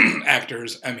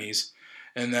actors Emmys.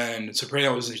 And then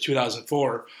Sopranos in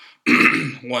 2004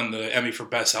 won the Emmy for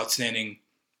Best Outstanding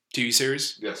TV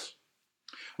Series. Yes.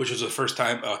 Which was the first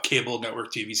time a cable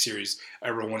network TV series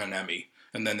ever won an Emmy.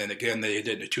 And then again, they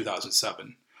did it in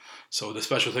 2007. So the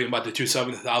special thing about the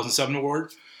 2007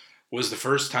 award was the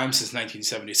first time since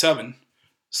 1977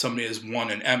 somebody has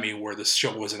won an Emmy where the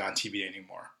show wasn't on TV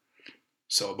anymore.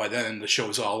 So by then the show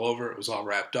was all over, it was all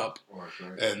wrapped up,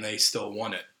 and they still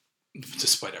won it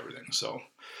despite everything. So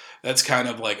that's kind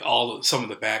of like some of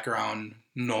the background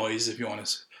noise, if you want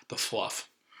to, the fluff.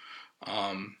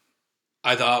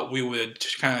 I thought we would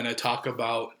kind of talk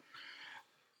about.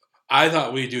 I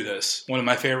thought we'd do this. One of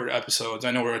my favorite episodes.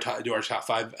 I know we're going to do our top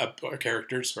 5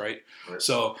 characters, right?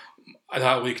 So I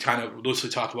thought we kind of loosely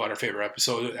talk about our favorite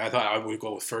episode. And I thought I would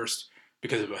go with first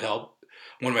because it would help.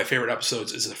 One of my favorite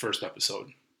episodes is the first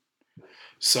episode.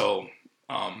 So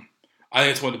I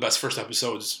think it's one of the best first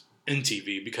episodes in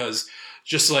TV because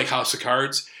just like House of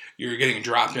Cards, you're getting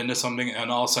dropped into something and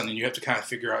all of a sudden you have to kind of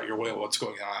figure out your way of what's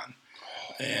going on.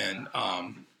 And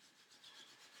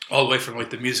all the way from like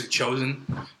the music chosen,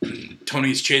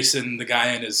 Tony's chasing the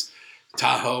guy in his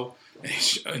Tahoe,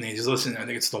 and he's listening. I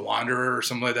think it's The Wanderer or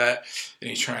something like that, and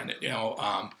he's trying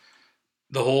to,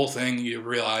 the whole thing. You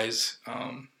realize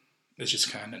it's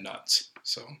just kind of nuts.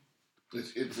 So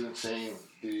it's insane.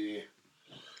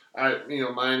 I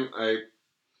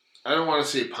don't want to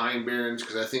say Pine Barrens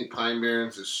because I think Pine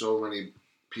Barrens is so many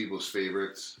people's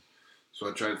favorites. So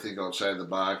I try to think outside the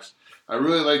box. I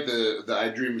really like the I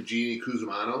Dream of Jeannie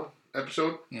Cusimano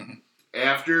episode. Mm-hmm.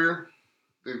 After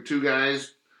the 2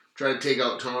 guys tried to take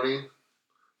out Tony,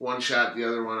 one shot the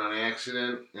other one on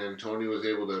accident, and Tony was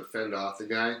able to fend off the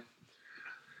guy.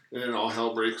 And then all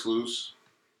hell breaks loose.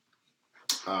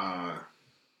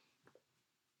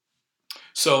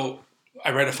 So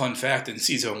I read a fun fact in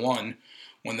season 1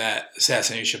 when that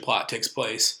assassination plot takes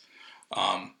place.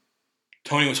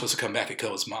 Tony was supposed to come back and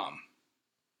kill his mom.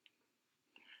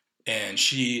 And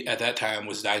she, at that time,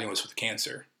 was diagnosed with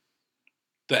cancer.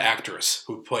 The actress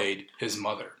who played his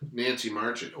mother. Nancy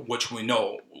Marchand. Which we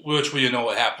know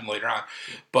what happened later on.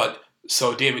 But,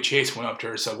 so David Chase went up to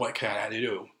her and said, what can I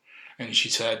do? And she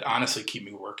said, honestly, keep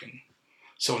me working.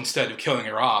 So instead of killing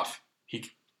her off,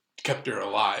 he kept her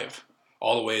alive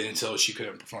all the way until she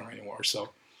couldn't perform anymore.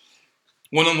 So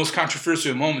one of the most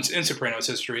controversial moments in Sopranos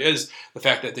history is the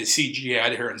fact that they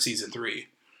CGI'd her in season 3.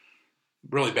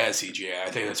 Really bad CGI.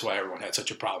 I think that's why everyone had such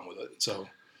a problem with it. So,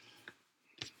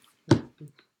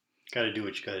 got to do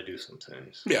what you got to do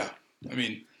sometimes. Yeah, I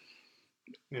mean,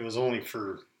 it was only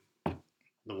for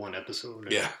the one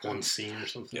episode, one scene or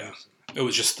something. Yeah, it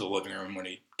was just the living room when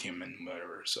he came in,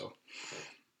 whatever. So,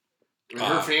 and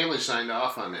her family signed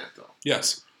off on that, though.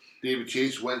 Yes, David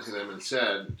Chase went to them and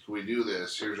said, "Can we do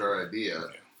this? Here's our idea."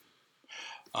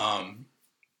 Yeah.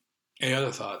 Any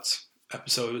other thoughts?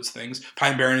 Episodes, things.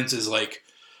 Pine Barrens is like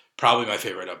probably my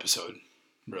favorite episode.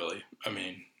 Really, I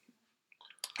mean,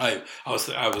 I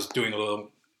was doing a little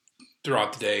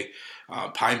throughout the day.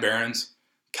 Pine Barrens,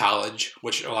 college,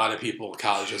 which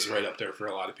college is right up there for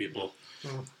a lot of people.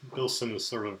 Well, Bill Simmons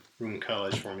sort of ruined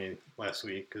college for me last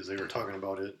week because they were talking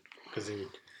about it because he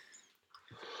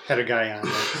had a guy on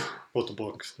that wrote the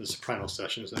book, The Soprano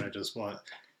Sessions, that I just bought,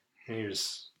 and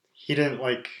he didn't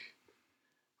like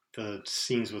the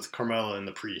scenes with Carmela and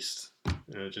the priest,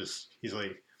 and he's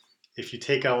like, if you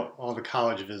take out all the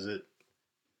college visit,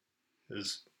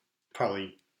 is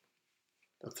probably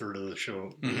a third of the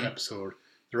show, the episode.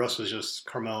 The rest was just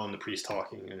Carmela and the priest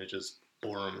talking, and it just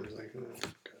bore him. It was like, oh,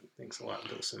 God, thanks a lot,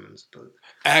 Bill Simmons. But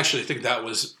I actually think that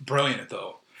was brilliant,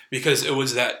 though, because it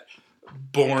was that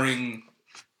boring.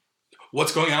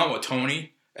 What's going on with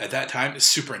Tony at that time is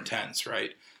super intense,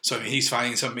 right? So, I mean, he's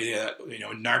finding somebody that,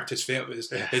 narked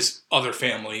his other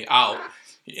family out.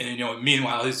 And,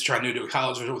 meanwhile, he's trying to do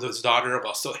college with his daughter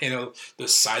while still handle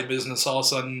this side business all of a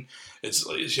sudden.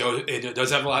 It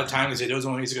does have a lot of time because he doesn't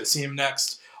know when he's going to see him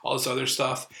next, all this other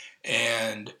stuff.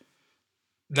 And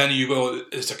then you go,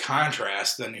 it's a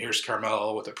contrast. Then here's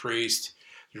Carmelo with the priest.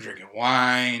 They're drinking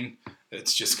wine.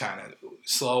 It's just kind of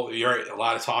slow. You're right, a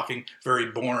lot of talking, very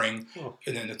boring. Oh.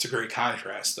 And then it's a great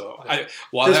contrast, though.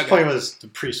 His point was the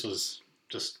priest was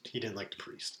just, he didn't like the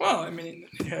priest. Well, I mean,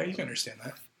 yeah, you can understand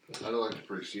that. I don't like the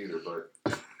priest either, but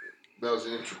that was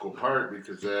an integral part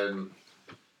because then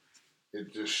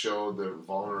it just showed the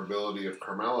vulnerability of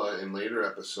Carmela in later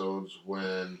episodes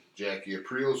when Jackie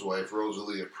April's wife,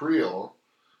 Rosalie April,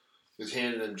 is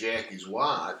handing him Jackie's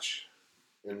watch,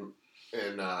 and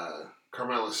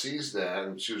Carmela sees that,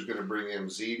 and she was going to bring him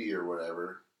ziti or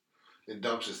whatever, and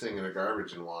dumps his thing in the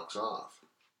garbage and walks off.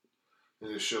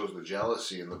 And it shows the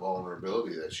jealousy and the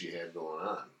vulnerability that she had going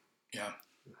on. Yeah.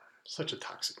 Such a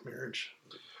toxic marriage.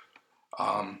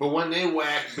 But when they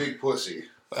whack Big Pussy.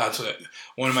 That's what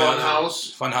one of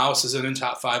Funhouse is in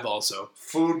top 5 also.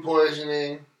 Food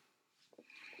poisoning.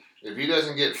 If he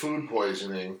doesn't get food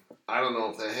poisoning, I don't know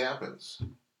if that happens.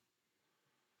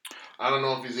 I don't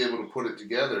know if he's able to put it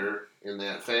together in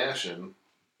that fashion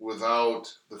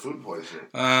without the food poisoning.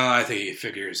 I think he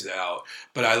figures it out.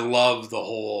 But I love the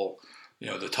whole,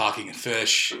 the talking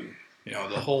fish, the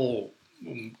whole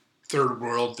third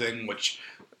world thing, which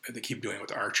they keep doing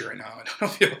with Archer right now. I don't know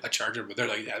if you watch Archer, but they're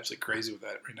like absolutely crazy with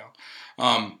that right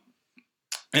now.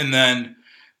 And then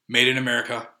Made in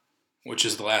America, which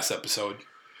is the last episode.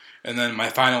 And then my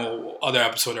final other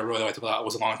episode I really liked a lot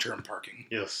was long-term parking.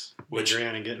 Yes, which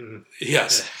Adriana getting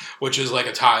which is like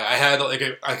a tie. I had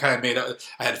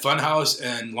I had Funhouse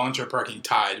and long-term parking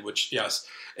tied, which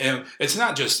and it's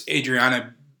not just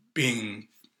Adriana being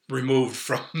removed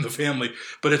from the family,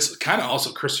 but it's kind of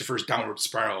also Christopher's downward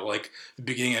spiral, like the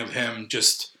beginning of him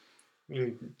just.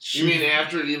 You mean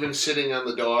after even sitting on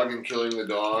the dog and killing the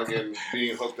dog and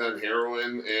being hooked on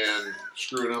heroin and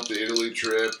screwing up the Italy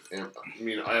trip? And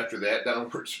after that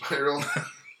downward spiral?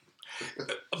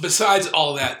 Besides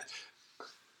all that,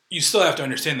 you still have to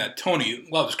understand that Tony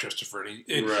loves Christopher. Right.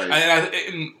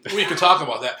 And we could talk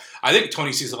about that. I think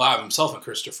Tony sees a lot of himself in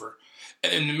Christopher.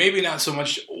 And maybe not so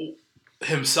much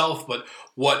himself, but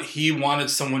what he wanted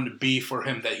someone to be for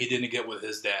him that he didn't get with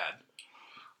his dad.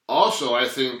 Also, I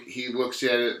think he looks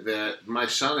at it that my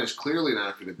son is clearly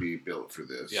not going to be built for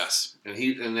this. Yes.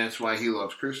 And that's why he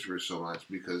loves Christopher so much,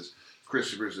 because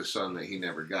Christopher's the son that he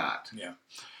never got. Yeah.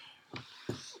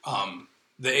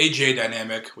 The AJ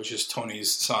dynamic, which is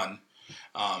Tony's son,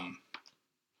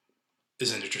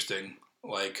 is interesting.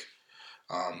 But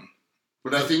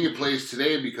I think it plays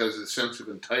today because of the sense of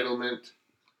entitlement,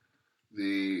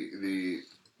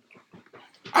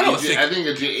 I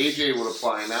think AJ would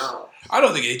apply now. I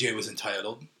don't think AJ was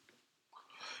entitled.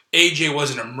 AJ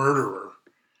wasn't a murderer.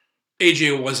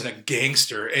 AJ wasn't a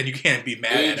gangster, and you can't be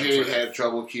mad at him for that. AJ had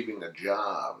trouble keeping a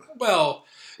job. Well,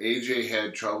 AJ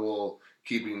had trouble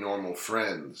keeping normal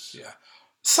friends. Yeah,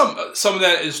 some of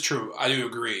that is true. I do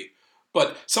agree,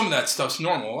 but some of that stuff's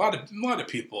normal. A lot of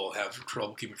people have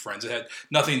trouble keeping friends. It had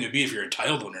nothing to be if you're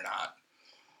entitled or not.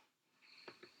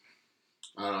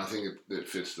 I don't know. I think it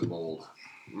fits the mold.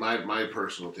 My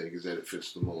personal take is that it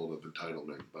fits the mold of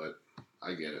entitlement, but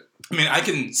I get it. I mean, I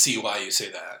can see why you say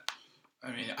that.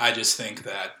 I mean, I just think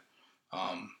that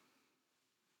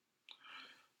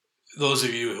those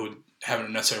of you who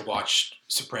haven't necessarily watched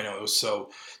Sopranos, so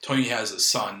Tony has a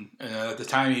son, and at the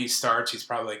time he starts, he's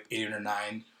probably like 8 or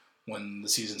 9 when the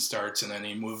season starts, and then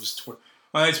he moves to,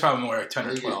 he's probably more like 10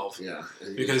 or 12.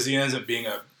 Because he ends up being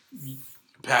a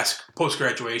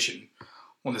post-graduation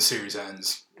when the series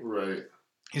ends. Right.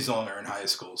 He's no longer in high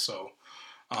school, so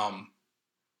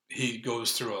he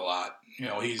goes through a lot.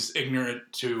 He's ignorant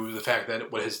to the fact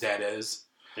that what his dad is.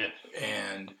 Yeah.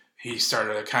 And he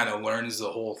started to kind of learns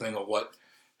the whole thing of what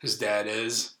his dad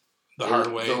is the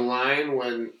hard way. The line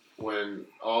when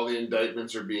all the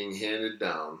indictments are being handed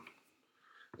down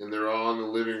and they're all in the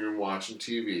living room watching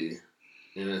TV,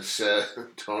 and it says,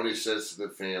 Tony says to the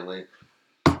family,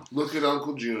 Look at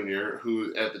Uncle Junior,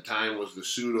 who at the time was the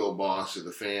pseudo boss of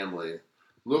the family.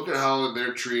 Look at how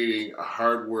they're treating a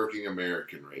hardworking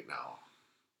American right now.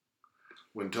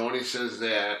 When Tony says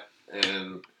that,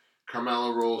 and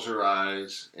Carmela rolls her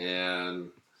eyes, and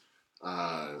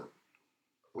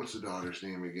what's the daughter's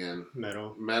name again?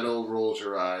 Meadow. Meadow rolls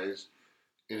her eyes,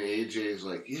 and AJ's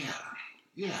like,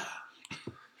 yeah.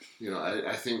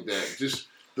 I think that just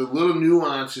the little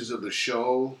nuances of the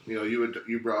show.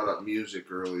 You brought up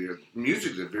music earlier.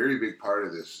 Music's a very big part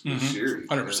of this series.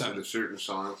 100%. There's certain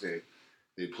songs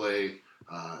they play,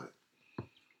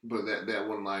 but that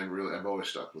one line really, I've always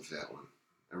stuck with that one.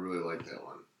 I really like that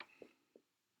one.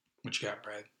 What you got,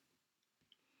 Brad?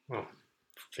 Well,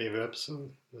 favorite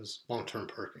episode was Long-Term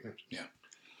Parking. Yeah.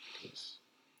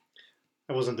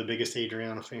 I wasn't the biggest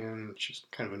Adriana fan. She's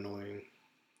kind of annoying.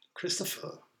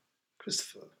 Christopher.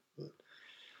 But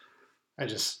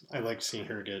I like seeing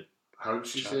her get. How did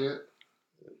she shot. say it?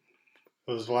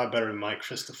 It was a lot better than my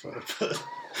Christopher.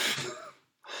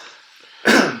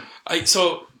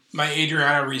 So my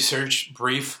Adriana research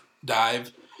brief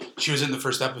dive. She was in the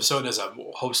first episode as a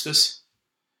hostess.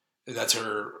 That's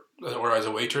her, or as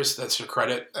a waitress. That's her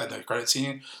credit at the credit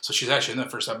scene. So she's actually in the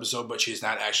first episode, but she's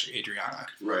not actually Adriana.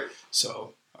 Right.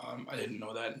 So I didn't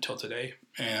know that until today,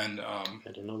 and I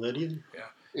didn't know that either. Yeah.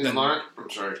 In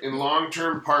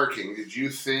long-term parking, did you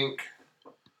think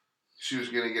she was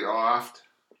going to get offed?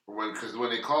 Because when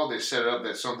they called, they set it up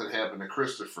that something happened to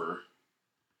Christopher.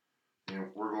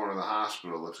 We're going to the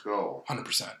hospital. Let's go.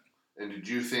 100%. And did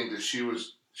you think that she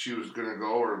was going to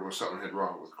go, or was something had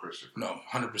wrong with Christopher? No,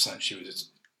 100%. She was.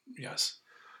 Yes.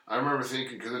 I remember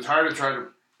thinking, because it's hard to try to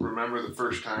remember the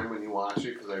first time when you watch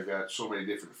it, because I've got so many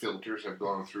different filters. I've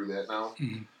gone through that now.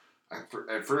 Mm-hmm.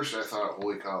 At first, I thought,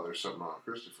 holy cow, there's something wrong with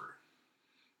Christopher.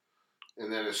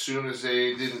 And then as soon as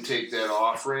they didn't take that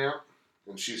off ramp,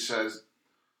 and she says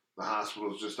the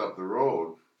hospital's just up the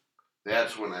road,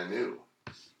 that's when I knew.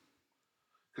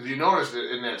 Because you notice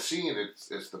that in that scene,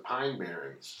 it's the Pine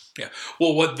Barrens. Yeah.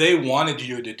 Well, what they wanted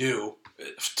you to do,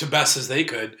 to best as they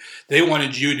could, they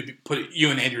wanted you to put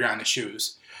you in Adriana's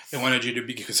shoes. They wanted you to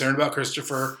be concerned about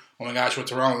Christopher. Oh my gosh,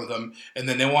 what's wrong with him? And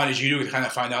then they wanted you to kind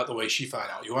of find out the way she found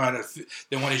out.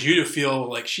 They wanted you to feel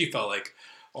like she felt like,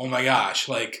 oh my gosh,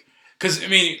 like, because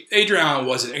Adriana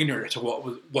wasn't ignorant to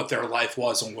what their life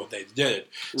was and what they did.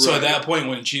 Right. So at that point,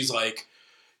 when she's like,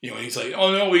 he's like,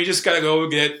 oh no, we just gotta go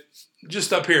get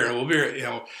just up here. We'll be,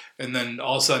 and then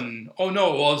all of a sudden, oh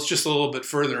no, well it's just a little bit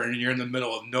further, and you're in the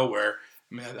middle of nowhere.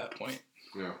 At that point.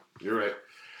 Yeah, you're right.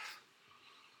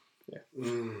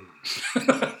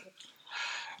 Yeah.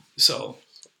 So,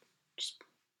 just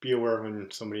be aware when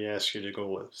somebody asks you to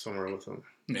go somewhere with them.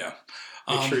 Yeah.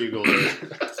 Make sure you go there.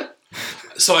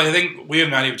 So I think we have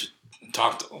not even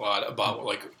talked a lot about,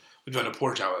 like, we've done a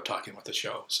poor job of talking about the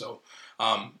show. So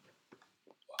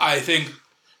I think,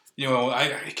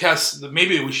 I guess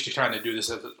maybe we should try to do this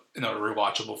in a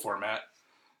rewatchable format.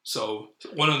 So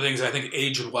one of the things I think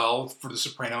aged well for The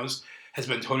Sopranos has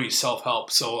been Tony's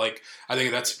self-help. So, like, I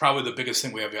think that's probably the biggest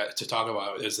thing we have got to talk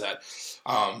about is that,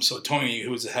 so Tony,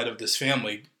 who is the head of this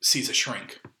family, sees a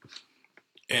shrink.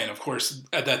 And, of course,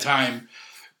 at that time,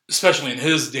 especially in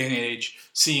his day and age,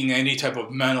 seeing any type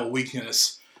of mental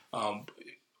weakness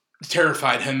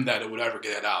terrified him that it would ever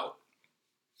get out.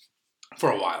 For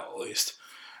a while, at least.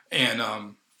 And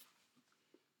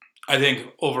I think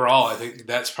overall,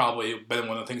 that's probably been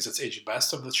one of the things that's aged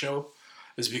best of the show,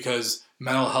 is because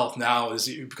mental health now has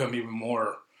become even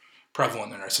more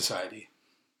prevalent in our society.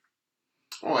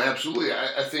 Oh, absolutely.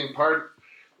 I think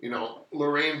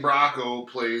Lorraine Bracco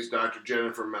plays Dr.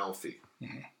 Jennifer Melfi.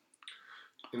 Mm-hmm.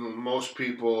 And most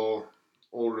people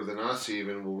older than us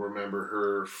even will remember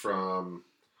her from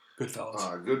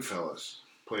Goodfellas,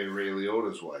 playing Ray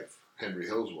Liotta's wife, Henry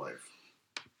Hill's wife.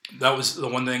 That was the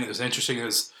one thing that was interesting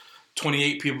is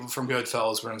 28 people from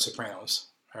Goodfellas were in Sopranos.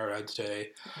 I read today.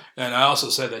 And I also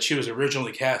said that she was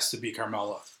originally cast to be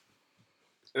Carmela.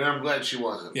 And I'm glad she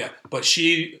wasn't. Yeah, but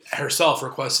she herself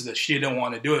requested that she didn't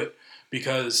want to do it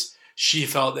because she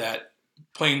felt that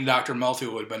playing Dr.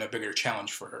 Melfi would have been a bigger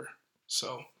challenge for her.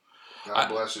 So, God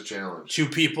bless the challenge. Two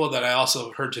people that I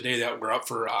also heard today that were up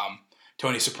for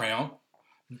Tony Soprano,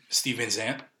 Steve Van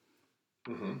Zandt.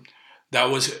 Mm-hmm. That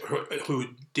was who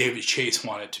David Chase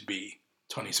wanted to be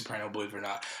Tony Soprano, believe it or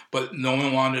not. But no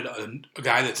one wanted a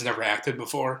guy that's never acted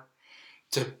before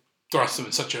to thrust him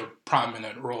in such a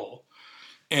prominent role.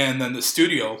 And then the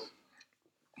studio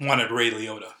wanted Ray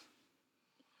Liotta.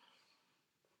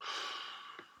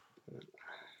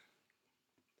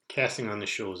 Casting on the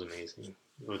show is amazing.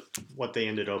 What they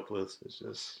ended up with is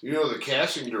just... The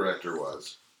casting director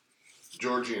was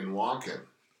Georgian Wonkin.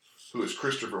 who is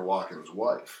Christopher Walken's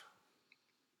wife.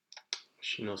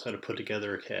 She knows how to put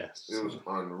together a cast. It was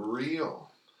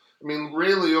unreal. I mean,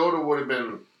 Ray Liotta would have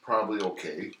been probably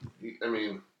okay. I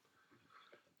mean,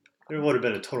 it would have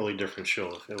been a totally different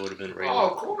show if it would have been Ray. Oh,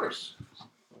 of course.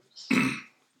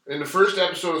 In the first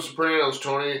episode of Sopranos,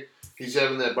 Tony, he's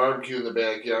having that barbecue in the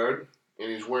backyard, and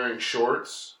he's wearing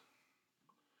shorts.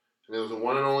 And it was the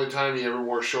one and only time he ever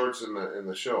wore shorts in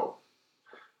the show.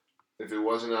 If it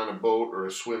wasn't on a boat or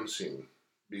a swim scene.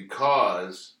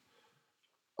 Because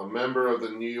a member of the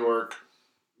New York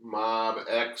mob,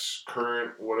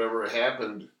 current, whatever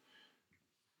happened,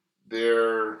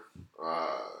 their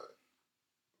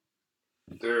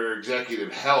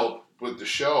executive help with the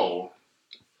show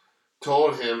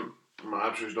told him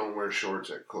mobsters don't wear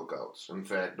shorts at cookouts. In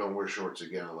fact, don't wear shorts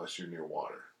again unless you're near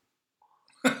water.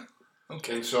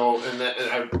 Okay. And so,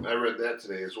 I read that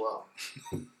today as well.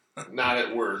 Not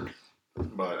at work,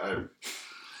 but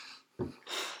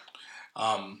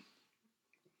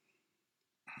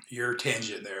your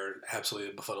tangent there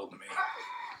absolutely befuddled me.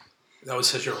 That was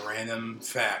such a random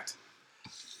fact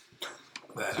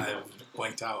that I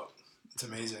blanked out. It's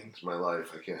amazing. It's my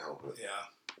life. I can't help it. Yeah.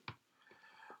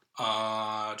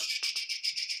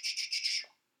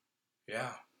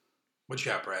 Yeah. What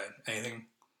you got, Brad? Anything?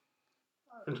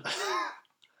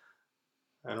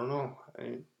 I don't know.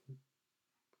 I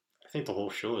think the whole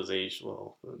show has aged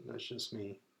well, but that's just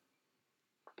me.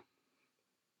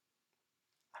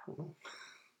 I don't know.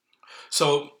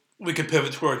 So we could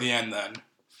pivot toward the end then.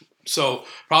 So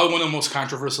probably one of the most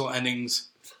controversial endings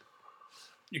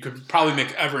you could probably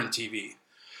make ever in TV.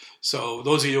 So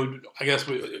those of you, I guess,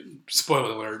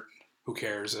 spoiler alert, who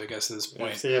cares, I guess, at this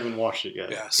point. If they haven't watched it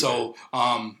yet. Yeah, so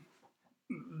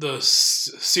the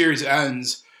series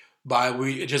ends by,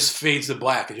 it just fades to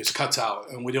black. It just cuts out,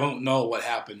 and we don't know what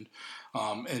happened.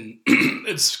 And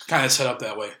it's kind of set up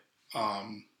that way.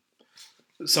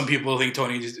 Some people think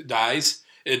Tony dies.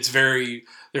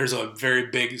 There's a very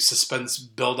big suspense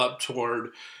build up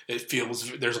toward, it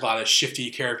feels, there's a lot of shifty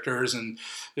characters, and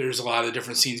there's a lot of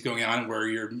different scenes going on where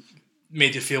you're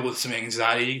made to feel with some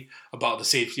anxiety about the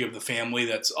safety of the family.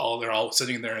 They're all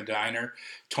sitting there in a diner,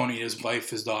 Tony, his wife,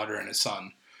 his daughter, and his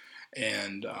son.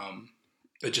 And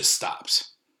it just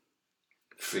stops.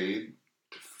 Fade.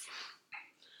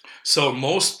 So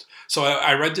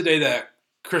I read today that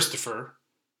Christopher,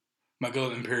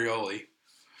 Michael Imperioli,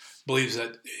 believes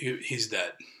that he's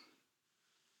dead.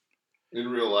 In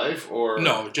real life, or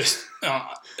no, just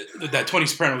that Tony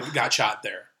Soprano got shot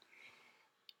there.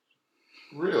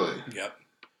 Really? Yep.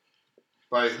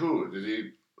 By who?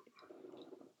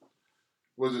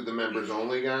 Was it the members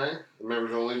only guy? The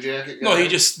members only jacket guy? No, he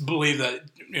just believed that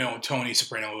Tony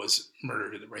Soprano was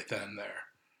murdered right then and there.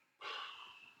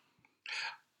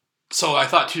 So I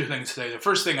thought two things today. The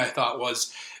first thing I thought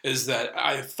is that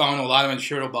I found a lot of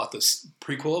material about this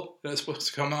prequel that's supposed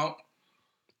to come out,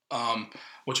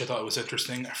 which I thought was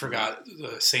interesting. I forgot,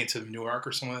 the Saints of Newark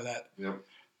or something like that. Yep.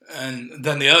 And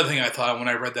then the other thing I thought when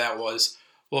I read that was,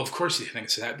 well, of course he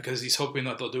thinks that, because he's hoping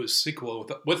that they'll do a sequel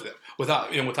with it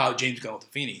without James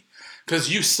Gandolfini, because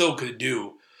you still could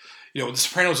do, The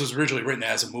Sopranos was originally written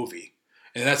as a movie,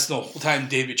 and that's the whole time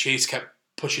David Chase kept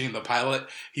pushing the pilot.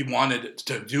 He wanted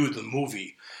to do the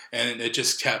movie, and it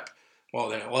just kept,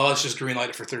 let's just greenlight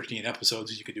it for 13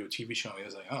 episodes. You could do a TV show. He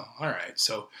was like, oh, all right.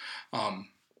 So, I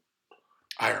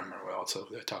remember what else to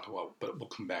talk about, but we'll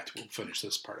finish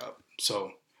this part up.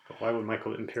 So, why would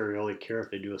Michael Imperioli care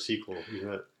if they do a sequel?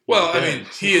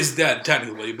 He is dead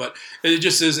technically, but it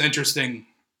just is interesting,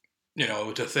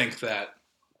 to think that.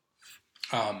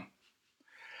 I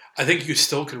think you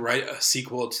still could write a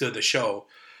sequel to the show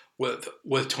with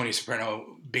Tony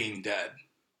Soprano being dead.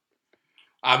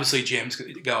 Obviously, James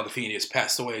Gandolfini has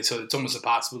passed away, so it's almost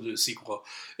impossible to do a sequel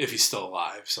if he's still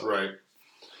alive. So. Right.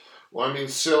 Well,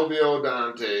 Silvio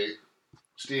Dante,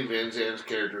 Steve Van Zandt's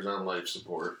character's on life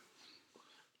support.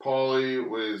 Paulie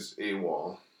was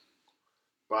AWOL.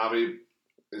 Bobby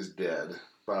is dead.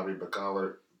 Bobby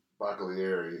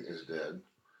Baccalieri is dead.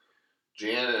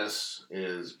 Janice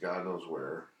is God knows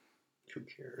where. Who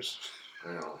cares?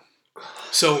 I know.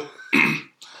 So,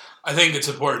 I think it's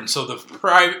important. So the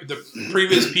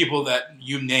previous people that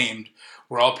you named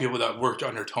were all people that worked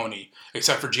under Tony,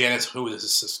 except for Janice, who was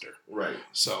his sister. Right.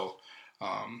 So,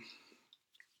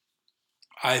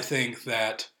 I think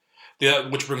that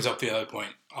which brings up the other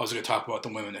point. I was going to talk about the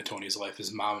women in Tony's life,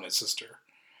 his mom and his sister.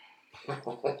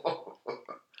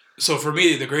 So for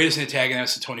me, the greatest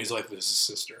antagonist in Tony's life was his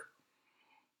sister.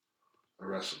 I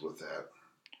wrestled with that.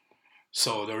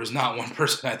 So there was not one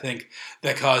person, I think,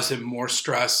 that caused him more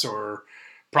stress or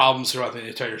problems throughout the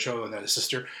entire show than his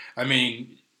sister. I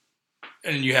mean,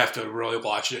 and you have to really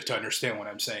watch it to understand what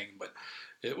I'm saying. But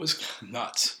it was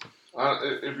nuts.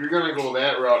 If you're gonna go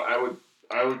that route,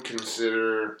 I would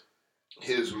consider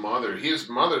his mother. His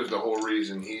mother's the whole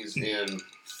reason he's in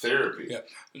therapy. Yeah.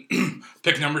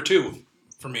 Pick number 2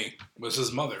 for me was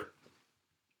his mother.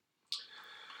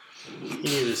 He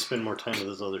needed to spend more time with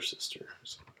his other sister.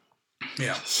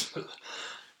 Yeah.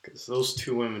 Because those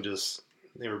 2 women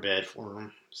they were bad for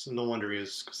him. So no wonder he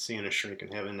was seeing a shrink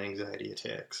and having anxiety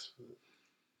attacks.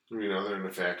 Other than the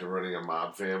fact of running a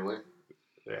mob family.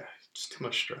 Yeah, just too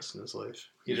much stress in his life.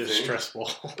 You He's just think?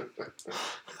 stressful.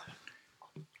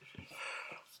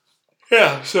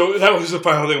 Yeah, so that was the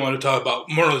final thing I wanted to talk about.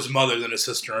 More his mother than his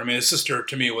sister. I mean, his sister,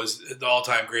 to me, was the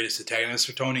all-time greatest antagonist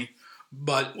for Tony.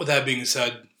 But with that being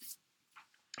said,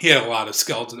 he had a lot of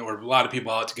skeletons, or a lot of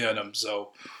people out to get him.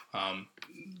 So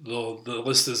the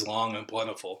list is long and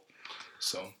plentiful.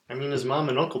 So I mean, his mom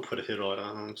and uncle put a hit out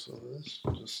on him, so it's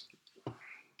just...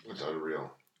 It's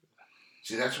unreal.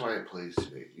 See, that's why it plays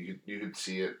to me. You could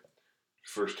see it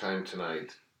first time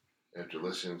tonight after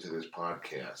listening to this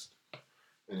podcast,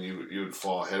 and you would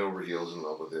fall head over heels in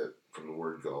love with it from the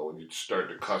word go, and you'd start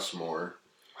to cuss more.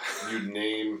 You'd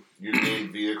name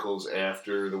vehicles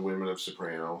after the women of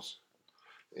Sopranos,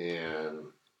 and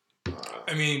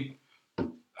I mean,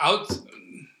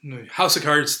 House of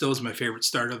Cards still is my favorite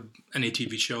start of any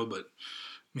TV show, but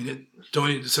I mean,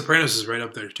 The Sopranos is right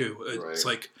up there too. It's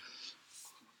Right. like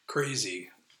crazy.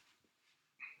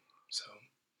 So,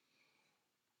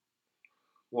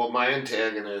 well, my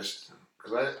antagonist,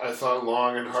 because I thought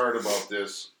long and hard about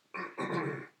this,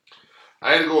 I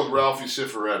had to go with Ralphie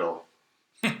Cifaretto.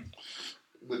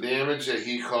 The damage that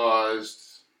he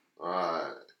caused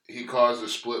a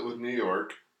split with New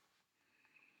York.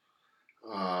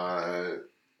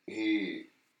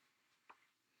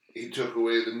 He took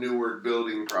away the Newark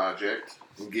Building Project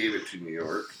and gave it to New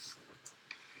York.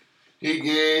 He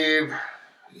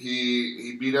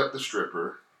beat up the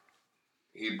stripper.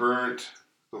 He burnt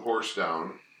the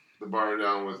barn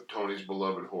down with Tony's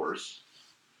beloved horse.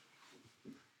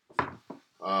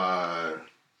 And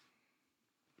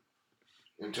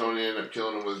Tony ended up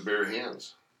killing him with his bare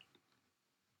hands.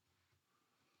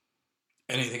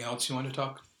 anything else you want to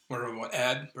talk or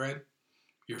add, Brad?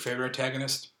 Your favorite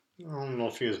antagonist? I don't know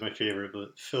if he was my favorite,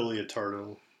 but Phil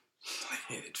Leotardo. I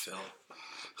hated Phil.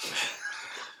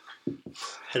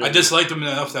 Had I a- disliked him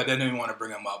enough that I didn't even want to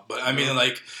bring him up. But I mean,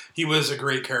 like, he was a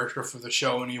great character for the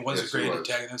show, and he was Yes, a great he was.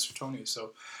 antagonist for Tony.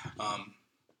 So,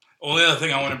 only other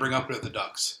thing I want to bring up are the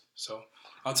ducks. So,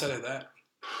 outside of that,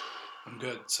 I'm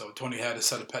good. So, Tony had a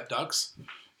set of pet ducks.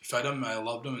 He fed them, I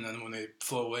loved them, and then when they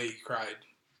flew away, he cried.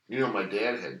 My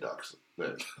dad had ducks.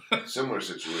 That similar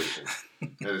situation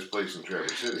at his place in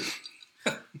Traverse City.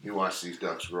 He watched these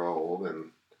ducks grow old, and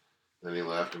then he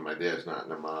left, and my dad's not in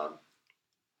the mob.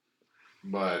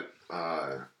 But,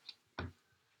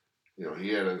 he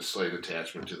had a slight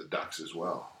attachment to the ducks as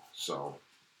well. So,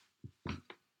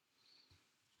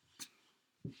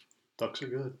 Ducks are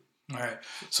good. All right.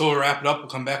 So, we'll wrap it up. We'll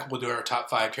come back. We'll do our top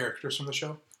 5 characters from the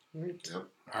show. Right. yep.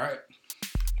 All right.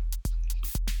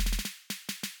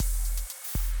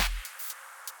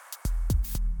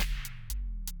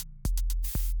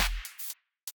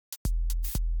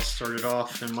 Started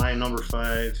off, and my number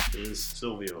 5 is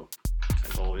Silvio.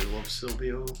 I've always loved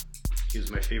Silvio. He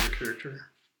was my favorite character.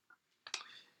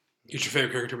 Who's your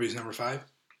favorite character, but he's number 5?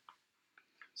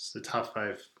 It's the top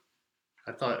 5.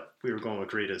 I thought we were going with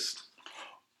greatest.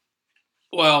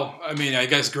 Well, I mean, I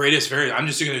guess greatest I'm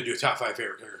just going to do top 5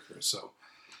 favorite characters. So,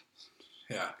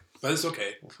 yeah. But it's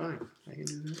okay. Well, fine. I can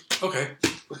do that. Okay.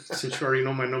 Since you already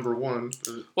know my number 1.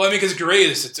 But, Well, I mean, because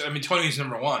greatest, Tony's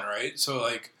number 1, right? So,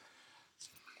 like,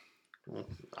 well,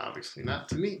 obviously not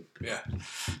to me. yeah.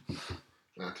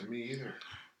 Not to me either.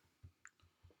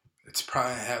 It's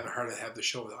probably hard to have the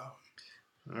show without.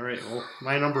 All right. Well,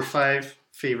 my number 5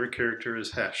 favorite character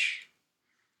is Hesh.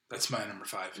 That's my number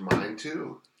 5. Mine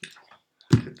too.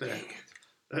 Look at Dang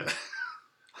that. it.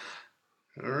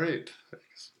 All right.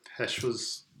 Hesh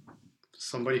was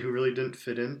somebody who really didn't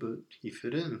fit in, but he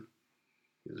fit in.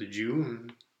 He was a Jew,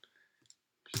 and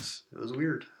it was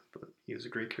weird, but he was a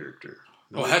great character.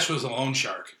 Well, Hesh was a loan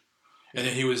shark. And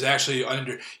then he was actually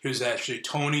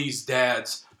Tony's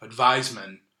dad's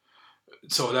advisement.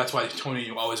 So that's why Tony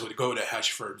always would go to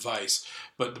Hesh for advice.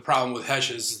 But the problem with Hesh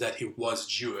is that he was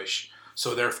Jewish,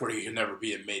 so therefore he could never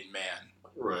be a made man.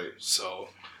 Right. So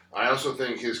I also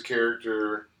think his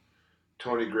character,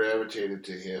 Tony gravitated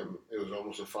to him. It was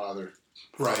almost a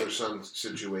father-son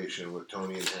situation with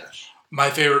Tony and Hesh. my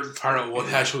favorite part of what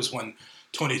Hesh was when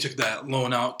Tony took that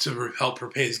loan out to help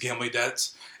repay his gambling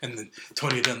debts, and then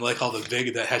Tony didn't like all the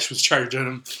vig that Hesh was charging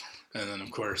him. And then,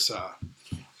 of course,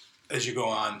 as you go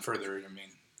on further, I mean,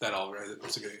 that all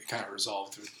it's kind of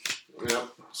resolved. Yep.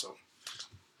 So,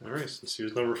 All right, since he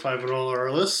was number 5 on all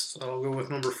our lists, I'll go with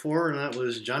number 4, and that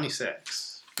was Johnny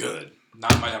Sacks. good.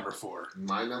 Not my number 4.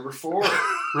 My number 4.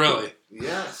 Really?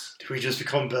 Yes. Did we just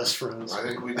become best friends? I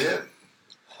think we did.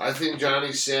 I think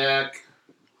Johnny Sack,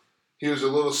 he was a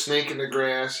little snake in the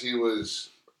grass. He was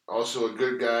also a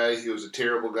good guy. He was a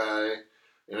terrible guy.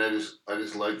 And I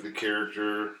just liked the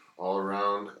character all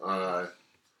around.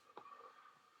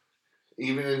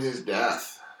 Even in his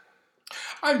death.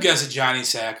 I'm guessing Johnny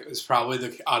Sack is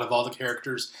probably out of all the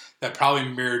characters that probably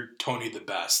mirrored Tony the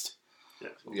best.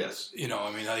 Yes. You know,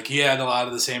 I mean, like he had a lot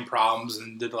of the same problems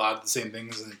and did a lot of the same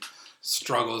things and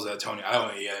struggles that Tony. I don't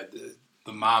know. He had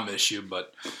the mom issue,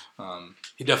 but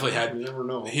he definitely had. You never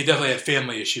know. He definitely had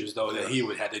family issues though that he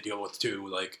would have to deal with too.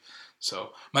 Like, so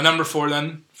my number 4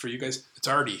 then for you guys, it's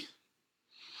Artie.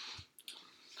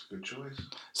 Good choice.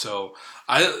 So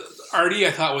Artie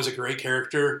I thought was a great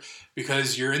character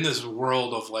because you're in this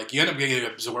world of like you end up getting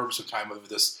absorbed sometime with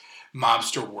this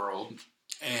mobster world,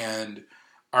 and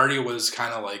Artie was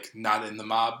kind of like not in the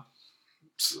mob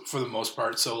for the most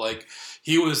part. So like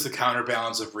he was the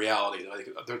counterbalance of reality, like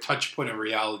the touch point of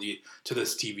reality to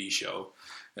this TV show.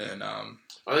 And I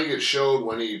think it showed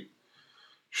when he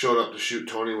showed up to shoot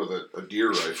Tony with a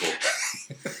deer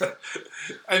rifle.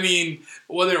 I mean,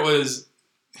 whether it was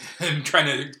him trying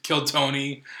to kill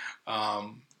Tony,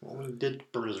 Well, he did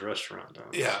burn his restaurant down.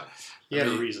 yeah, He had I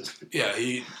mean, a reason. yeah,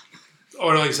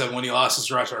 or like I said, when he lost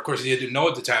his restaurant, of course he didn't know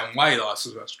at the time why he lost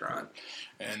his restaurant.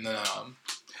 And then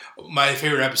my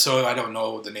favorite episode, I don't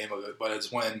know the name of it, but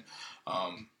it's when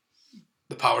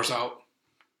the power's out,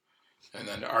 and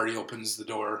then Artie opens the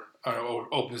door,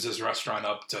 opens his restaurant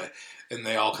up and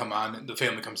they all come on, and the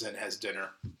family comes in and has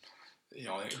dinner, you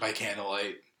know, by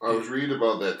candlelight. I was reading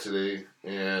about that today,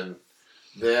 and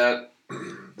that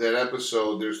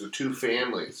episode, there's the 2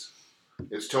 families.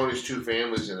 It's Tony's 2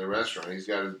 families in the restaurant. He's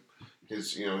got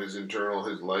his internal,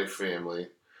 his life family,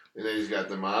 and then he's got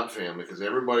the mob family, because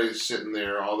everybody's sitting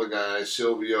there, all the guys,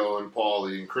 Silvio and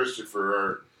Paulie and Christopher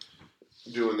are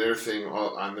doing their thing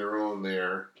on their own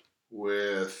there,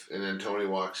 and then Tony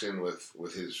walks in with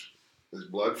his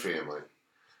blood family.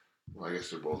 Well, I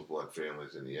guess they're both blood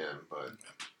families in the end, but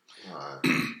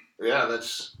yeah,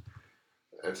 that's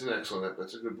an excellent.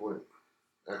 That's a good point.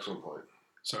 Excellent point.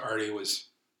 So Artie was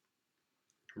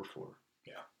Number 4.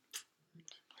 Yeah.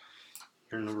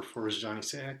 Your number 4 is Johnny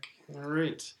Sack. All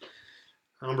right.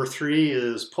 Number 3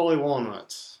 is Paulie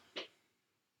Walnut.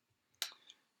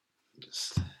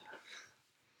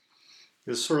 He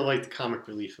was sort of like the comic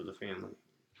relief of the family.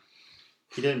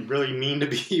 He didn't really mean to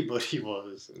be, but he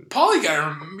was. And Paulie.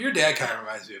 Your dad kind of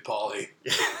reminds me of Paulie.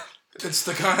 It's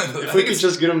the kind of if we could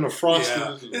just get him to frost.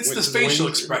 yeah, it's the facial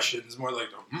expressions more like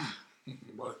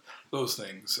those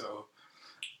things. So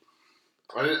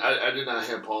I did not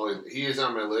have Paulie. He is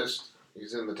on my list.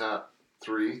 He's in the top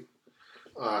 3.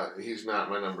 He's not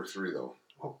my number 3 though.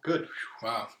 Oh, good.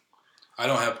 wow, I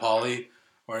don't have Paulie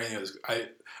or anything else. I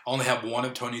only have one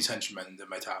of Tony's henchmen in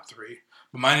my top 3.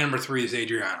 But my number 3 is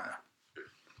Adriana.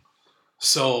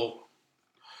 So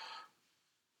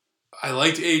I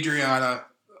liked Adriana.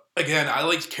 Again, I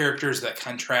liked characters that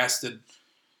contrasted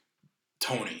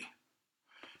Tony.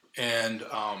 And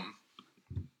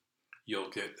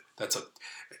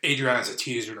Adriana's a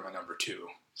teaser to my number 2.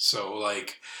 So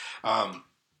like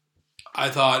I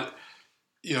thought,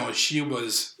 you know, she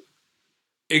was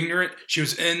ignorant.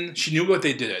 She knew what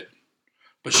they did,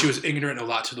 but she was ignorant a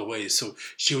lot to the ways. So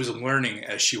she was learning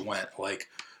as she went, like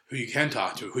who you can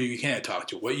talk to, who you can't talk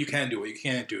to, what you can do, what you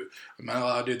can't do. I'm not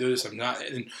allowed to do this. I'm not.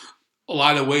 In a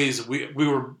lot of ways, we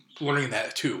were learning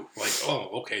that too. Like, oh,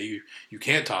 okay, you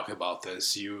can't talk about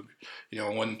this. You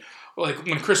know, when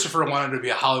Christopher wanted to be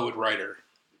a Hollywood writer,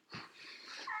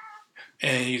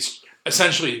 and he's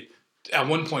essentially at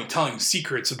one point telling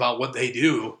secrets about what they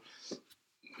do.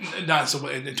 Not so,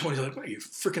 and Tony's like, "What are you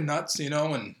freaking nuts?" You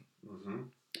know, and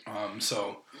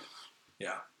so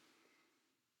yeah,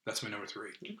 that's my number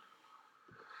 3.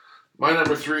 My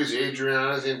number 3 is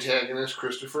Adriana's antagonist,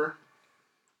 Christopher.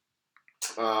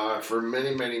 For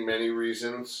many, many, many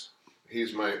reasons,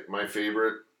 he's my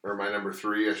favorite, or my number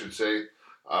 3, I should say.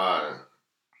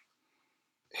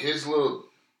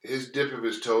 His dip of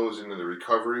his toes into the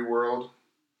recovery world,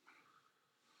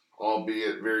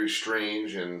 albeit very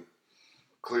strange and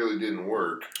clearly didn't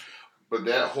work. But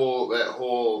that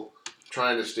whole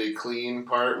trying to stay clean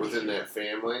part within that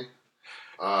family,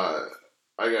 I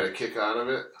got a kick out of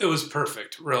it. It was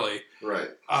perfect, really. Right.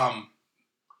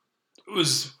 It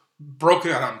was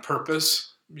broken out on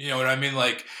purpose. You know what I mean?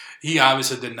 Like, he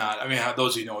obviously did not. I mean,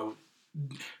 those of you know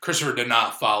Christopher did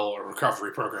not follow a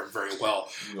recovery program very well,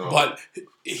 No. but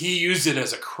he used it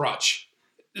as a crutch.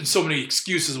 And so many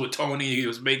excuses with Tony he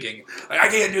was making. Like, I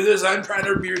can't do this. I'm trying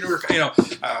to be,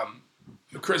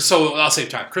 so I'll save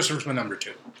time. Christopher's my number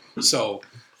 2. So,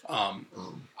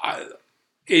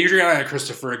 Adriana and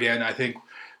Christopher, again, I think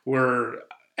were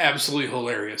absolutely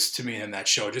hilarious to me in that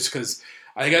show. Just because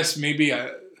I guess maybe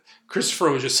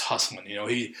Christopher was just hustling.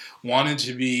 He wanted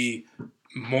to be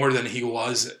more than he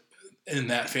was in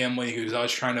that family. He was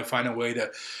always trying to find a way to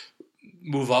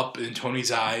move up in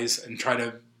Tony's eyes and try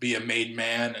to be a made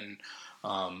man and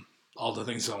all the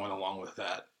things that went along with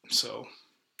that. So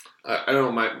I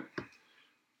don't mind.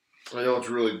 I know it's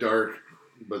really dark,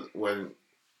 but when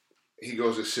he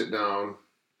goes to sit down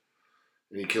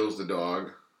and he kills the dog,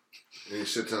 and he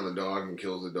sits on the dog and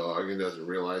kills the dog and doesn't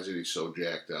realize it, he's so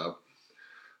jacked up.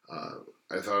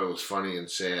 I thought it was funny and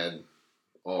sad,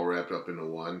 all wrapped up into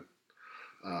one.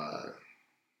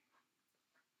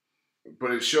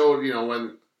 But it showed,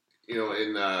 when,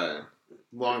 in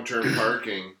long-term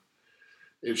parking,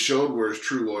 it showed where his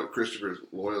true Christopher's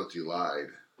loyalty lied,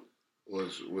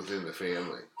 was within the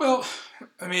family. Well,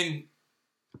 I mean,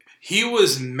 he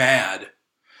was mad,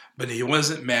 but he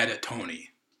wasn't mad at Tony.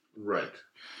 Right.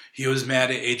 He was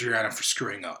mad at Adriana for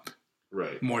screwing up.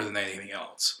 Right. More than anything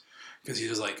else. Because he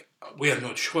was like, we have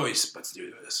no choice but to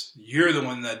do this. You're the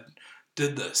one that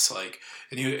did this.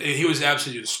 And he was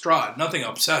absolutely distraught. Nothing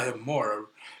upset him more,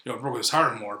 broke his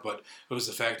heart more, but it was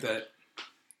the fact that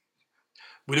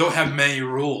we don't have many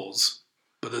rules,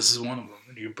 but this is one of them,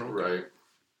 and you broke it. Right.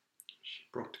 She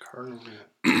broke the cardinal.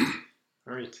 Yeah.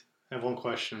 All right. I have one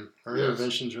question. Are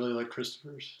interventions really like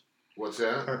Christopher's? What's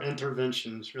that? Are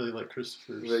interventions really like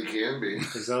Christopher's? They can be.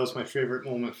 Because that was my favorite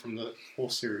moment from the whole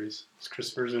series. It's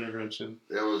Christopher's intervention.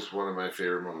 That was one of my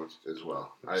favorite moments as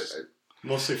well.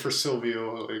 Mostly for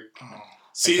Silvio.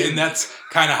 See, and that's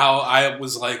kind of how I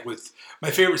was like with my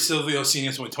favorite Silvio scene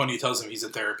is when Tony tells him he's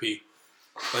in therapy.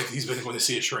 Like, he's been going to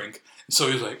see a shrink. And so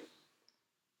he was like,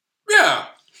 yeah,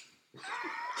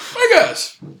 I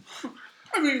guess.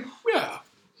 I mean, yeah.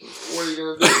 What are you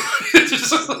going to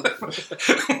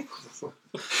do?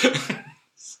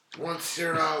 Once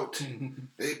they're out,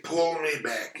 they pull me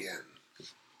back in.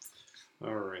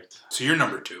 All right. So you're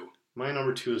number 2. My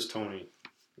number 2 is Tony.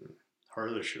 Heart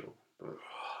of the show. But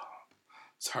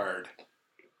it's hard.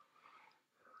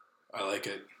 I like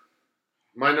it.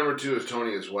 My number 2 is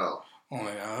Tony as well. Oh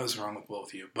my God, I was wrong with both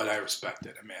of you, but I respect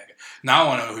it. I mean, now I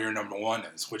want to know who your number 1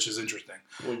 is, which is interesting.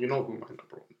 Well, you know who my number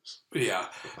 1 is. Yeah.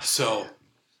 So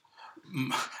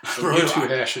you two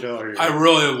hash it out here. I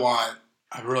really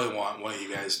want one of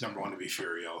you guys number 1 to be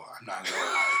Furio. I'm not gonna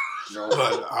lie. No,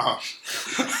 But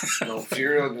no,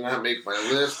 Furio did not make my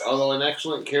list. Although an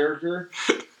excellent character,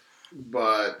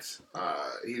 but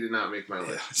he did not make my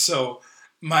list. So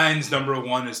mine's number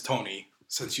 1 is Tony.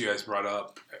 Since you guys brought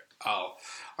up Al,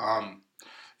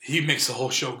 he makes the whole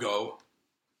show go,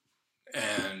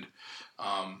 and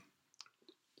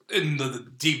in the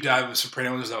deep dive of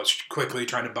Sopranos, I was quickly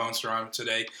trying to bounce around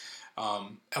today.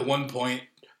 At one point,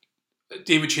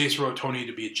 David Chase wrote Tony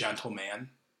to be a gentleman,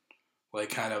 like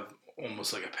kind of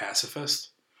almost like a pacifist.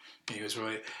 He was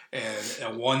really, and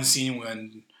at one scene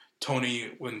when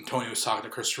Tony was talking to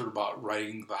Christopher about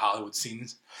writing the Hollywood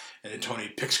scenes, and then Tony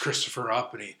picks Christopher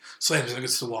up and he slams him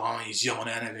against the wall and he's yelling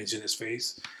at him and he's in his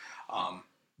face.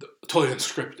 Totally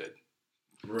unscripted.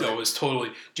 Right. That was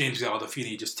totally James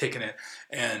Gandolfini just taking it.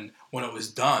 And when it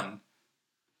was done,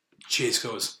 Chase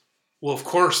goes, well, of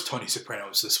course Tony Soprano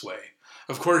is this way.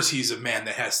 Of course he's a man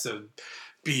that has to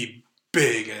be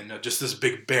big and just this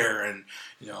big bear, and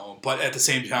but at the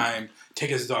same time take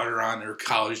his daughter on her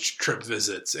college trip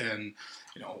visits and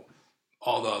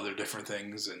all the other different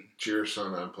things. And Cheers,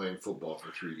 son, I'm playing football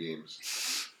for 3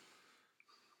 games.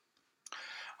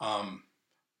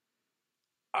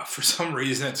 For some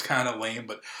reason it's kind of lame,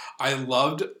 but I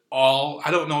loved all.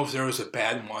 I don't know if there was a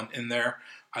bad one in there.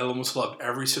 I almost loved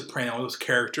every Sopranos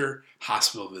character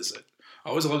hospital visit. I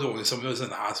always loved it when somebody was in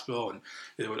the hospital and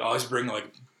they would always bring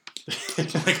like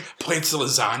plates of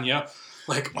lasagna,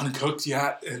 like uncooked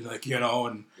yet, and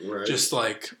and Right. just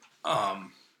like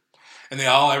and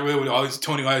everybody would always,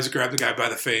 Tony would always grab the guy by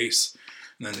the face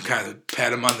and then kind of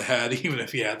pat him on the head, even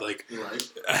if he had like Right.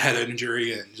 a head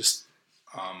injury, and just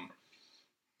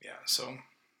so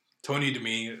Tony to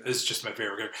me is just my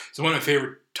favorite character. It's one of my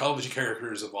favorite television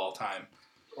characters of all time.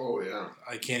 Oh yeah.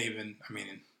 I can't even. I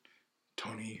mean,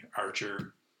 Tony,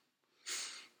 Archer,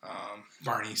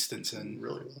 Barney Stinson.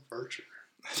 Really love Archer.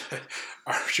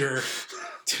 Archer,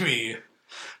 to me, Do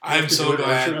we I'm have to so do an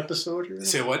glad. Archer episode here?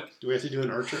 Say what? Do we have to do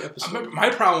an Archer episode? My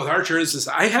problem with Archer is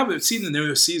I haven't seen the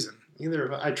newest season.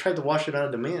 Either I tried to watch it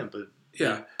on demand, but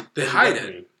Yeah, they didn't hide let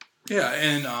it. me. Yeah,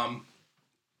 and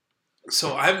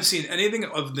so I haven't seen anything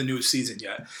of the new season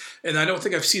yet, and I don't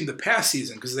think I've seen the past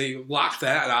season because they locked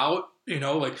that out.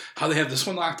 Like how they have this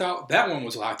one locked out. That one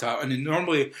was locked out, and then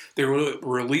normally they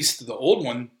release the old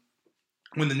one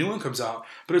when the new one comes out.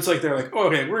 But it's like they're like, oh,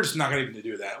 okay, we're just not going to even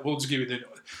do that. We'll just give you the new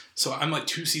one. So I'm like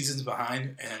 2 seasons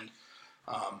behind, and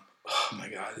oh my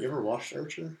god, You ever watched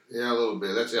Archer? Yeah, a little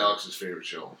bit. That's Alex's favorite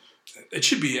show. it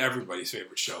should be everybody's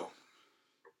favorite show.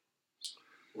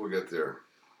 We'll get there.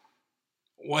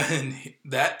 When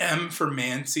that M for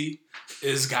Mancy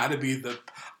is got to be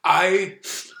I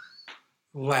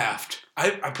laughed.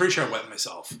 I'm pretty sure I wet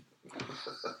myself.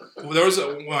 When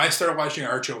I started watching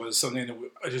Archer, it was something that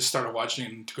I just started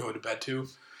watching to go to bed to,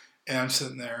 and I'm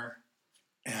sitting there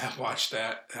and I watched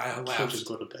that and I Can't laughed. just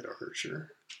go to bed,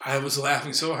 Archer. I was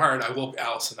laughing so hard I woke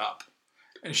Allison up,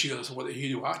 and she goes, "What are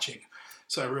you watching?"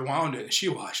 So I rewound it and she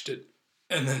watched it.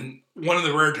 And then one of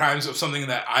the rare times of something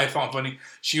that I found funny,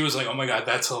 she was like, "Oh my god,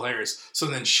 that's hilarious!" So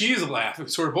then she's laughing.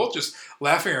 So we're both just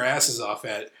laughing our asses off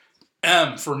at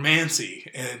M for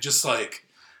Mancy, and just like,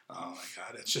 oh my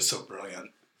god, it's just so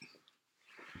brilliant.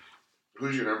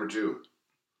 Who's your number 2?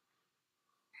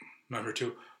 Number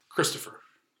 2, Christopher.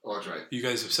 Oh, that's right. You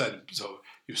guys have said so.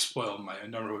 You spoiled my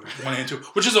number 1 and 2,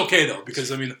 which is okay though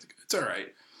because I mean it's all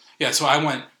right. Yeah, so I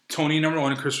went Tony number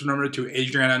 1, Christopher number 2,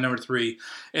 Adriana number 3,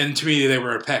 and to me they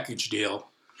were a package deal.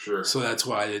 Sure. So that's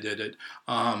why they did it.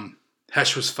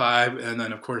 Hesh was 5, and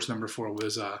then of course number 4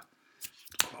 was oh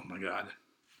my god,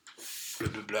 blah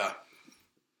blah blah.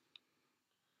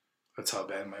 That's how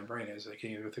bad my brain is. I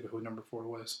can't even think of who number 4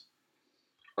 was.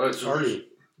 All right, so Artie.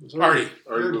 Artie.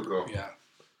 Artie Bucco. Yeah.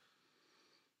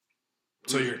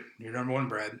 So you're number 1,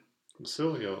 Brad.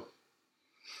 Silvio.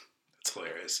 That's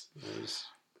hilarious.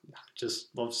 I just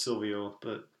love Silvio,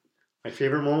 but my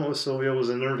favorite moment with Silvio was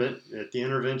at the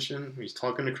intervention. He's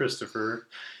talking to Christopher.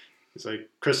 He's like,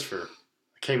 "Christopher,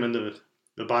 I came into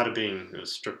the Bada Bing, a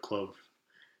strip club.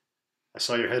 I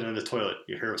saw your head in the toilet.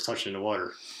 Your hair was touching the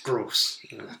water. Gross."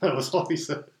 That was all he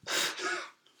said.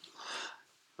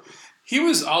 He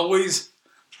would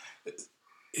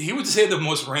say the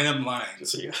most random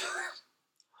lines. Yeah.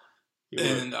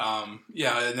 And and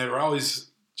they were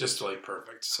always just like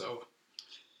perfect. So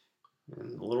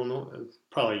And a little known,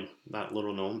 probably not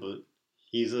little known, but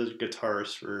he's a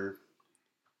guitarist for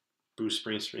Bruce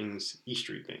Springsteen's E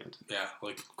Street Band. yeah,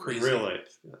 like crazy. In real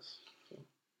life, yes. So,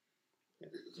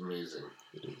 It's amazing.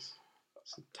 it is.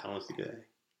 He's a talented guy.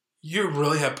 You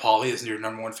really have Paulie as your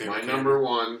number 1 favorite. My character. number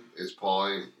 1 is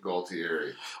Paulie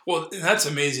Gualtieri. Well, that's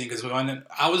amazing because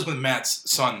I was with Matt's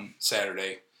son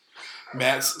Saturday.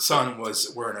 Matt's son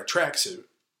was wearing a tracksuit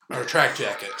or a track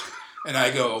jacket, and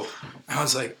I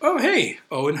was like, "Oh hey,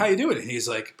 Owen, how you doing?" And he's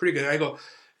like, "Pretty good." I go,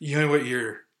 "You know what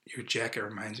your jacket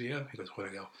reminds me of?" He goes, "What?"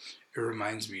 I go, "It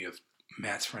reminds me of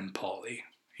Matt's friend Paulie."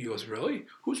 He goes, "Really?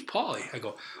 Who's Paulie?" I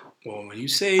go, "Well, when you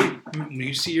see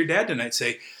your dad tonight,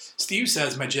 say Steve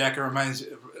says my jacket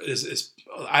is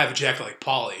I have a jacket like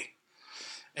Paulie,"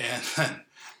 and then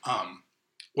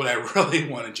what I really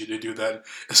wanted you to do then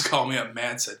is call me up,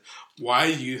 Matt, and said,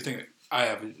 "Why do you think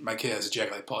my kid has a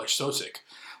jacket like Paulie Stosic?"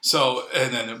 So,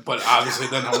 but obviously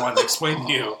then I wanted to explain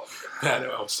to you that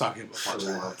I was talking about I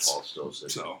Paulie love Stosic. Paul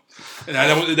Stosic. So,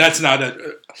 and that's not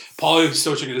Paulie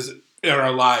Stosic is in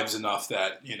our lives enough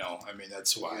that, I mean,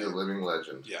 that's why. He's a living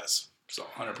legend. Yes. So,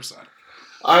 100%.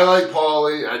 I like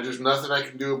Paulie. There's nothing I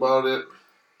can do about it.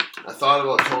 I thought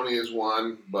about Tony as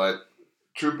 1, but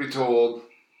truth be told,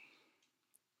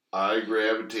 I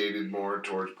gravitated more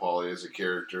towards Paulie as a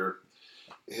character.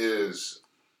 His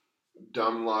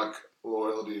dumb luck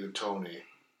loyalty to Tony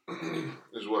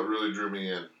is what really drew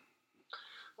me in.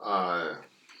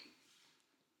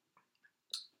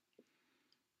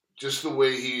 Just the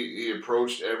way he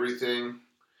approached everything,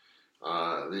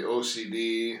 the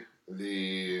OCD,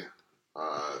 the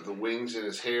wings in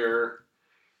his hair,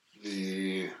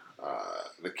 the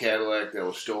Cadillac that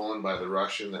was stolen by the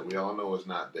Russian that we all know is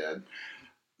not dead.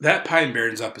 That Pine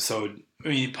Barrens episode, I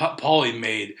mean, Paulie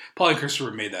and Christopher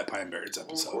made that Pine Barrens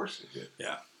episode. Of course he did.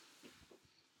 Yeah.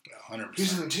 100%.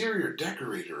 He's an interior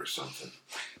decorator or something.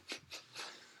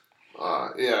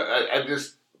 I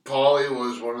just Paulie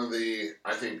was one of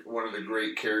the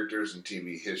great characters in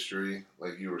TV history,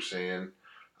 like you were saying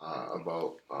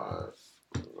about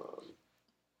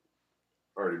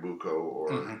Artie Bucco.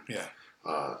 Or yeah.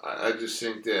 I just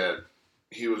think that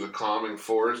he was a calming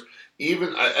force.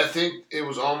 Even I think it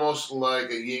was almost like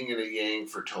a yin and a yang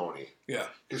for Tony. Yeah.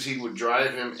 Because he would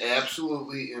drive him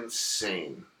absolutely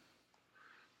insane.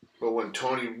 But when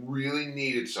Tony really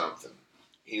needed something,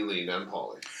 he leaned on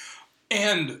Paulie.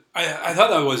 And I thought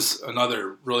that was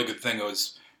another really good thing. It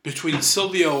was between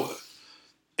Silvio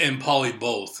and Paulie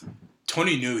both.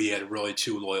 Tony knew he had really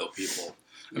two loyal people.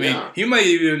 I mean, Yeah. he might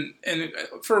even, and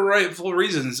for rightful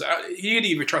reasons, he'd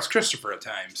even trust Christopher at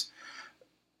times.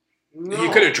 No. He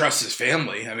could have trusted his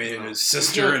family. I mean, his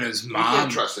sister and his You mom,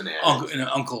 can't trust an addict. and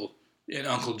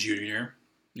Uncle Junior.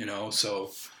 You know,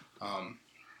 so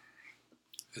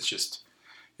it's just,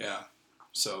 yeah.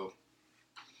 So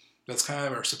that's kind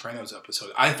of our Sopranos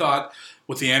episode. I thought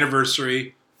with the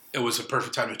anniversary, it was a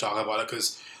perfect time to talk about it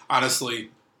because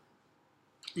honestly,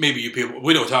 maybe you people,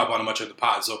 we don't talk about it much in the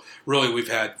pod. So really, we've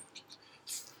had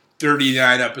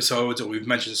 39 episodes, and we've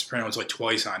mentioned Sopranos like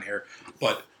twice on here.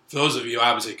 But for those of you,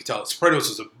 obviously, you can tell Sopranos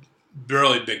is a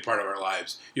really big part of our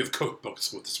lives. You have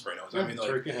cookbooks with the Sopranos. I mean,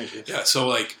 like, yeah. So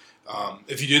like,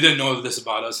 if you didn't know this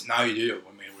about us, now you do.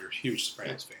 I mean, we're huge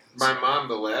Sopranos fans. My mom,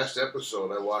 the last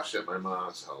episode I watched at my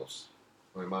mom's house,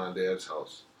 my mom and dad's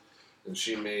house, and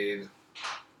she made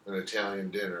an Italian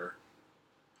dinner,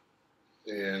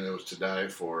 and it was to die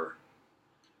for.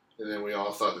 And then we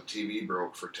all thought the TV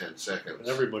broke for 10 seconds.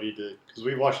 Everybody did, because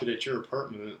we watched it at your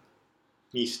apartment.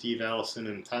 Me, Steve, Allison,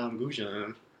 and Tom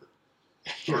Gujan.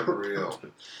 Unreal.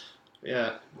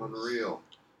 Yeah. Unreal.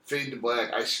 Fade to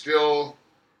Black. I still...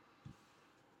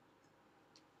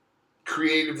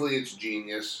 Creatively, it's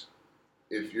genius.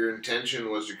 If your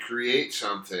intention was to create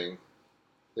something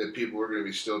that people were going to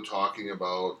be still talking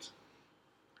about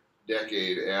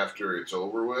decade after it's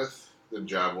over with, then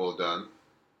job well done.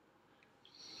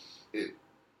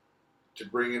 To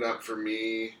bring it up for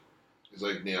me is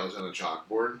like nails on a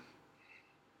chalkboard.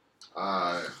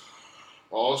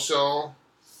 Also,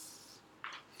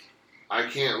 I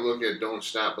can't look at Don't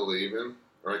Stop Believing,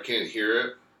 or I can't hear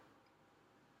it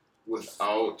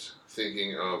without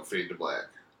thinking of Fade to Black.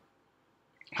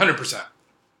 100%.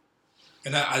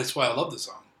 And that's why I love the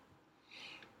song.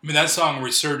 I mean, that song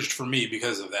resurged for me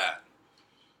because of that.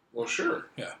 Well, sure.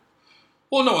 Yeah.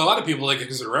 Well, no, a lot of people like it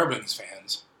because they're Red Wings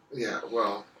fans. Yeah,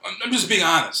 well, I'm just being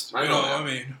honest. I You know know, that. I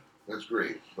mean, that's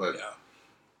great, but yeah.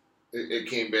 it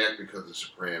came back because of the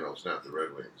Sopranos, not the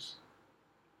Red Wings.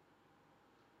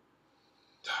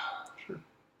 Sure.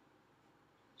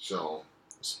 So,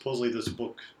 Supposedly, this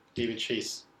book, David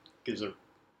Chase gives an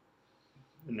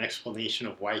explanation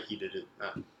of why he did it,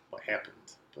 not what happened,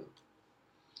 but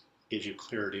gives you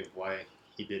clarity of why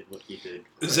he did what he did.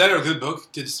 Is that a good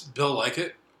book? Did Bill like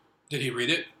it? Did he read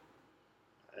it?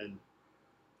 And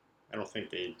I don't think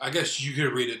they. I guess you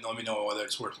could read it and let me know whether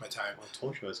it's worth my time. I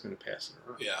told you I was going to pass it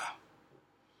around. Yeah.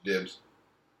 dibs.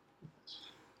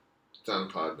 It's on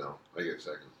the pod now. I get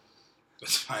second.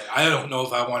 That's fine. I don't know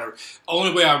if I want to.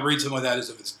 Only way I read something like that is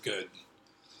if it's good.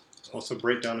 Also,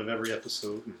 breakdown of every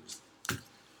episode.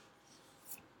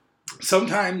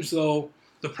 Sometimes, though,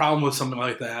 the problem with something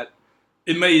like that,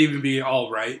 it may even be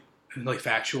all right and like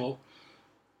factual,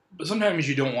 but sometimes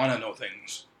you don't want to know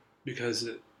things because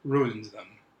it ruins them.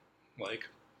 Like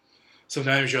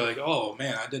sometimes you're like, "Oh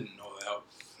man, I didn't know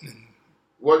that." And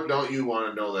What don't you want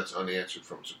to know that's unanswered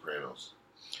from Sopranos?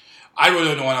 I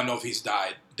really don't want to know if he's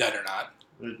dead or not,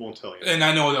 It won't tell you. and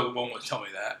I know that one would tell me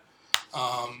that.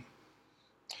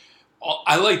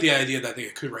 I like the idea that they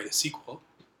could write a sequel.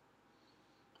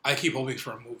 I keep hoping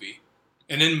for a movie.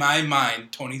 And in my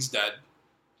mind, Tony's dead.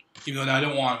 Even though I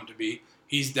don't want him to be.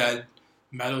 He's dead.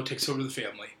 Meadow takes over the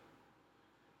family.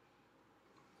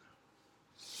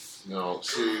 No,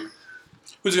 see,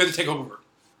 Who's going to take over?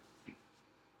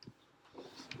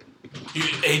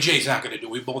 AJ's not going to do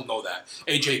it. We both know that.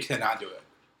 AJ cannot do it.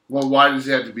 well, why does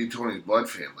it have to be Tony's blood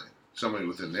family? Somebody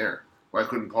within there. Why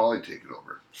couldn't Paulie take it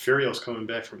over? Furio's coming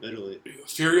back from Italy.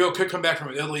 Furio could come back from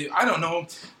Italy. I don't know.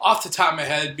 Off the top of my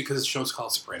head, because the show's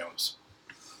called Sopranos.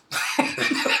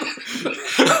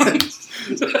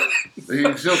 They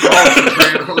can still call it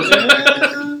Sopranos.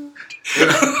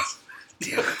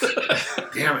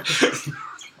 Damn it.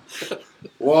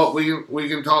 Well, we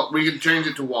can talk. We can change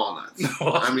it to walnuts.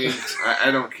 I mean,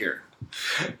 I don't care.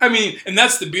 I mean, and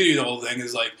that's the beauty of the whole thing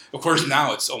is like, of course,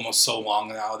 now it's almost so long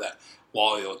now that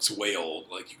Wally looks way old.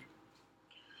 Like,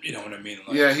 you know what I mean?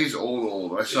 Like, Yeah, he's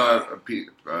old. I saw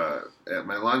at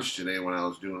my lunch today when I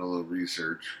was doing a little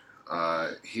research.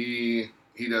 He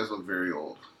does look very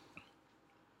old.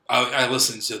 I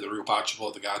listened to the rewatchable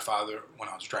of The Godfather when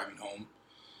I was driving home,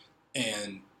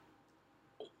 and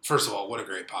first of all, what a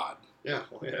great pod! Yeah,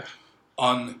 well, yeah.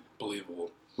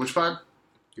 Unbelievable. Which pod?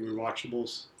 Your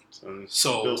rewatchables.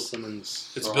 So Bill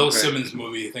Simmons. It's Oh, Bill okay. Simmons'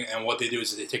 movie thing, and what they do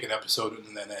is they take an episode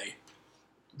and then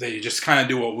they just kind of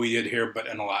do what we did here, but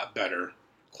in a lot better.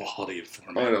 quality I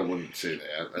format. wouldn't say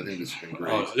that. I think it's been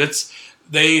great. Oh,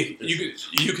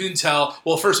 you can tell.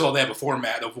 Well, first of all, they have a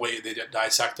format of way they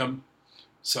dissect them,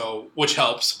 so which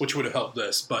helps, which would have helped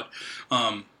this. But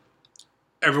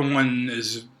everyone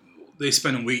they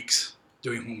spend weeks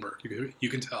doing homework. You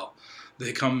can tell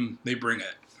they bring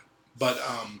it. But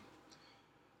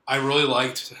I really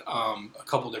liked a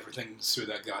couple different things through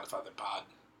that Godfather pod.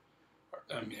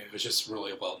 I mean, it was just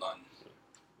really well done.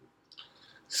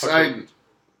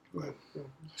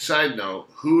 Side note,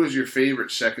 who is your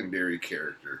favorite secondary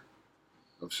character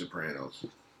of Sopranos?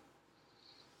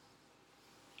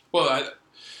 Well,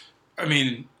 I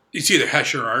mean, it's either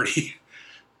Hesh or Artie.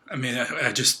 I mean,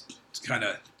 I just kind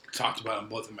of talked about them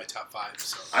both in my top 5.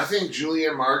 So. I think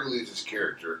Julianne Margulies'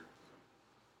 character.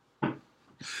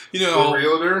 You know, the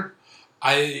realtor.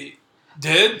 I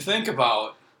did think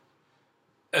about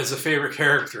as a favorite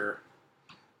character,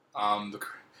 the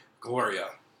Gloria.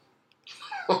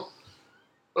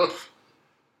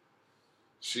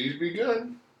 She'd be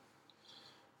good.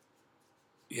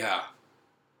 Yeah.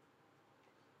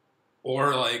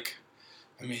 Or like,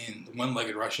 I mean, the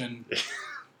one-legged Russian.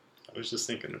 I was just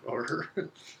thinking about her.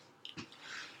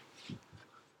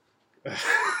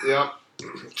 Yep,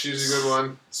 she's a good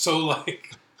one. So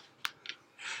like,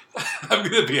 I'm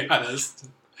gonna be honest.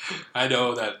 I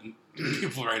know that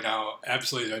people right now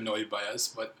absolutely annoyed by us,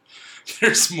 but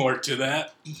there's more to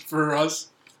that for us.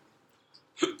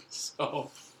 So,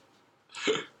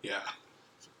 yeah.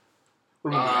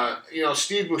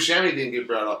 Steve Buscemi didn't get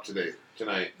brought up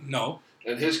tonight, No.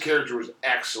 and his character was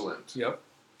excellent. Yep.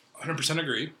 100%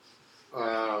 agree.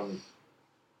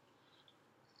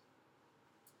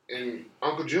 And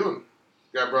Uncle June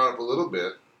got brought up a little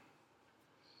bit,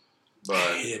 but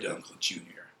I hated Uncle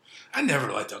Junior. I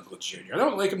never liked Uncle Junior. I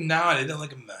don't like him now, and I didn't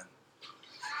like him then.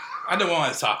 I don't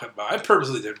want to talk about. I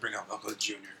purposely didn't bring up Uncle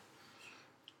Junior.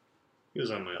 He was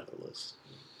on my other list.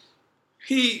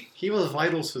 He was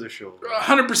vital to the show.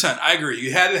 100%. I agree.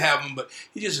 You had to have him, but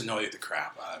he just annoyed the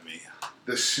crap out of me.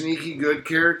 the sneaky good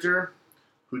character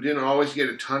who didn't always get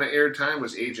a ton of airtime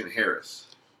was Agent Harris.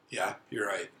 Yeah, you're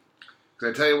right.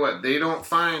 Because I tell you what, they don't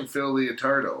find Phil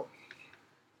Leotardo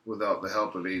without the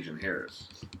help of Agent Harris.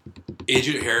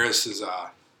 Agent Harris is,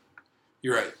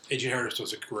 you're right. Agent Harris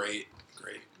was a great.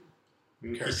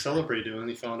 He celebrated when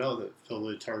he found out that Phil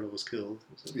Leotardo was killed.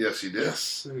 So, Yes, he did.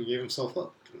 yes, and he gave himself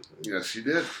up. Yes, he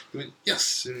did. He went,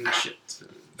 yes, and shit.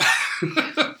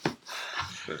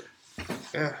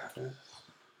 Yeah,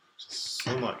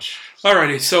 so much.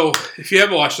 Alrighty, so if you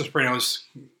haven't watched The Sopranos,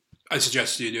 I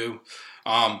suggest you do.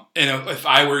 And if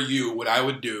I were you, what I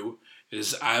would do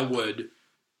is I would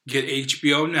get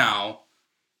HBO Now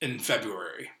in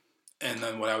February. And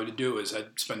then what I would do is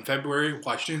I'd spend February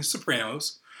watching The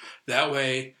Sopranos. That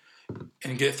way,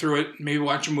 and get through it, maybe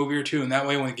watch a movie or two. And that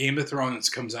way, when Game of Thrones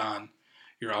comes on,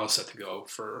 you're all set to go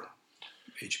for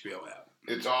HBO app.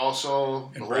 It's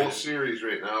also, And the Brad. whole series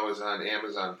right now is on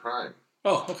Amazon Prime.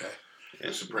 Oh, okay.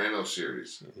 The Sopranos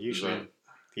series. Yeah, usually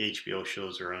the HBO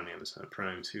shows are on Amazon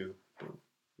Prime too. But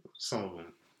some of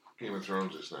them. Game of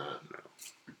Thrones is not. No.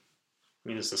 I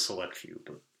mean, it's a select few,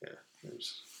 but yeah,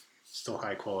 there's still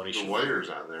high quality The shows. Wire's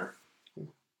on there.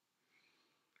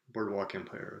 Boardwalk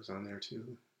Empire is on there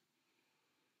too.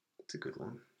 It's a good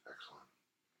one. Excellent.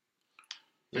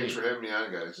 Thanks for having me on,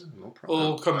 guys. No problem.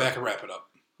 We'll come back and wrap it up.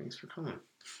 Thanks for coming.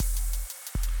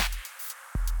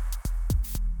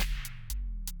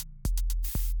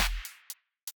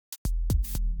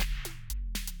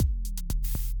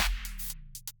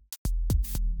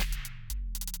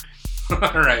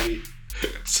 Alrighty.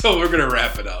 So we're going to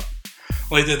wrap it up.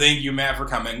 I'd like to thank you, Matt, for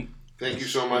coming. Thank you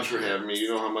so much for having me. You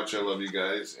know how much I love you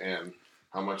guys and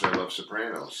how much I love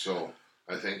Sopranos. So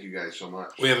I thank you guys so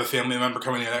much. We have a family member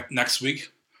coming in next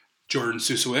week, Jordan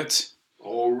Susowitz.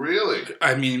 Oh, really?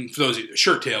 I mean, for those of you,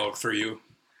 shirt tail for you.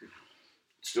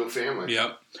 Still family.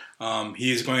 Yep.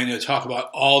 He's going to talk about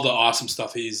all the awesome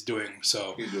stuff he's doing.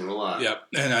 So, He's doing a lot. yep.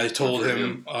 And I told Good for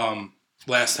him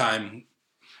last time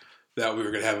that we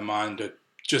were going to have him on to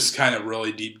just kind of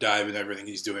really deep dive in everything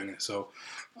he's doing. So,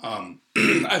 I've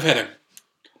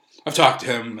talked to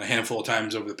him a handful of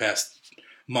times over the past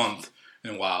month,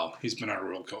 and wow, he's been on a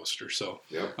roller coaster. So,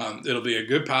 Yep. it'll be a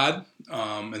good pod.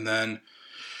 And then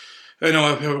I know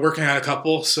I've been working on a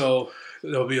couple, so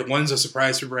there'll be one's a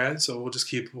surprise for Brad. So we'll just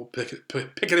keep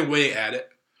picking away at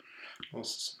it.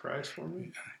 Also, surprise for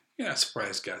me. Yeah,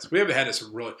 surprise guests. We haven't had a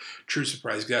really true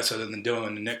surprise guest other than Dylan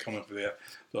and Nick coming for the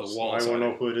So wall. I won't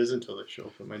know who it is until they show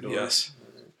up at my door. Yes.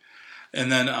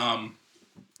 And then,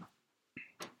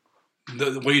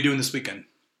 what are you doing this weekend?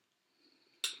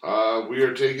 We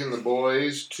are taking the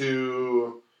boys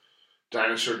to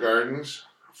Dinosaur Gardens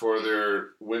for their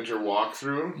winter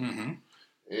walkthrough.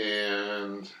 Mm-hmm.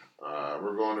 And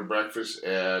we're going to breakfast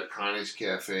at Connie's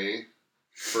Cafe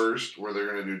first, where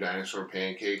they're going to do dinosaur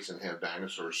pancakes and have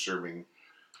dinosaurs serving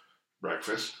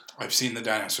breakfast. I've seen the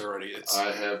dinosaur already. It's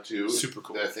I have too. super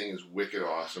cool. That thing is wicked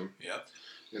awesome. Yep.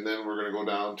 And then we're going to go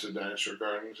down to Dinosaur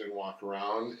Gardens and walk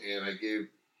around. And I gave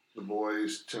the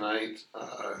boys tonight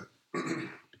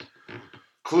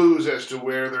clues as to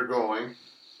where they're going.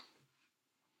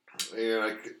 And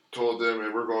I told them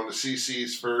that we're going to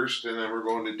CC's first, and then we're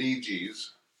going to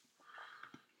DG's.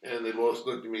 And they both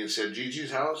looked at me and said,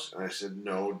 Gigi's house? And I said,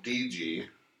 no, DG.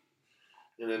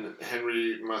 And then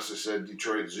Henry must have said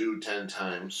Detroit Zoo 10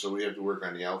 times, so we have to work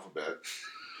on the alphabet.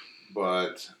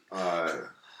 But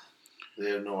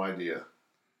they have no idea.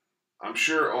 I'm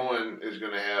sure Owen is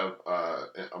going to have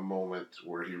a moment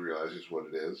where he realizes what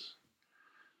it is.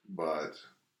 But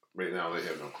right now they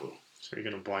have no clue. So you're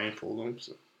going to blindfold them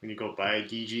so when you go buy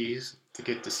DGs to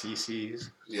get to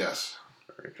CC's? Yes.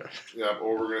 Very good. Yeah,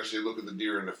 or we're going to say, look at the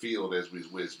deer in the field as we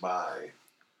whiz by.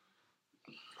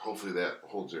 Hopefully that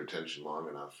holds their attention long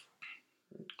enough.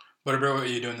 What are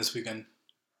you doing this weekend?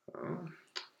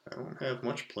 I don't have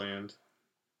much planned.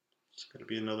 It's going to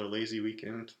be another lazy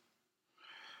weekend.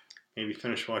 Maybe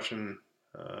finish watching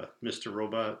Mr.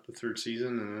 Robot, the 3rd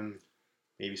season, and then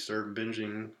maybe start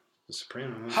binging The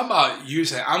Sopranos. How about you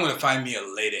say, I'm going to find me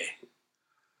a lady?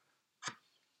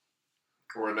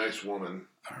 Or a nice woman.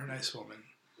 Or a nice woman.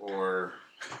 Or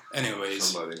anyways.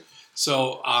 somebody.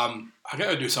 So, I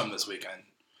got to do something this weekend.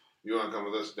 You want to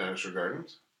come with us to Dinosaur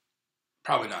Gardens?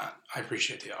 Probably not. I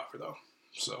appreciate the offer, though.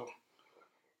 So,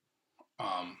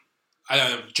 I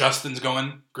know Justin's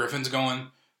going, Griffin's going.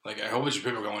 Like, I hope there's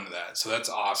people going to that. So that's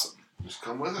awesome. Just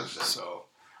come with us then. So,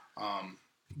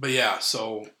 but yeah,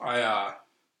 so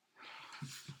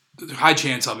high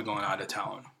chance I'll be going out of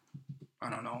town. I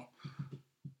don't know.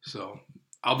 So,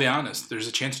 I'll be honest. There's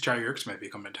a chance Charlie Yerkes might be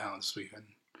coming to town this weekend.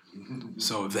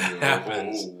 So if that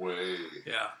happens. No way.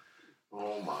 Yeah.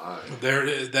 Oh my.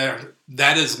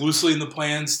 That is loosely in the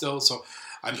plan still. So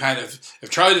I'm kind of,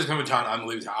 if Charlie doesn't come to town, I'm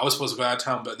leaving town. I was supposed to go out of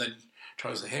town, but then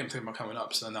Charlie was like, hey, I'm thinking about coming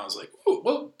up. So then I was like, oh,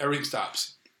 well, everything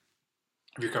stops.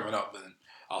 If you're coming up, then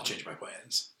I'll change my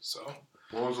plans. So.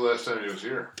 When was the last time you was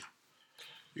here?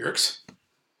 Yerkes?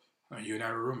 You and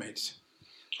I were roommates.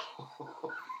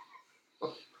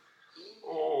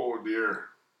 Oh dear.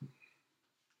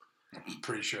 I'm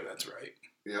pretty sure that's right.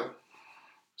 Yep.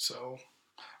 So,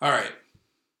 all right.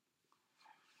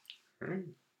 All right.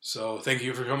 So thank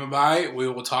you for coming by. We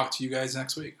will talk to you guys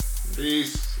next week.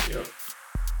 Peace. Yep.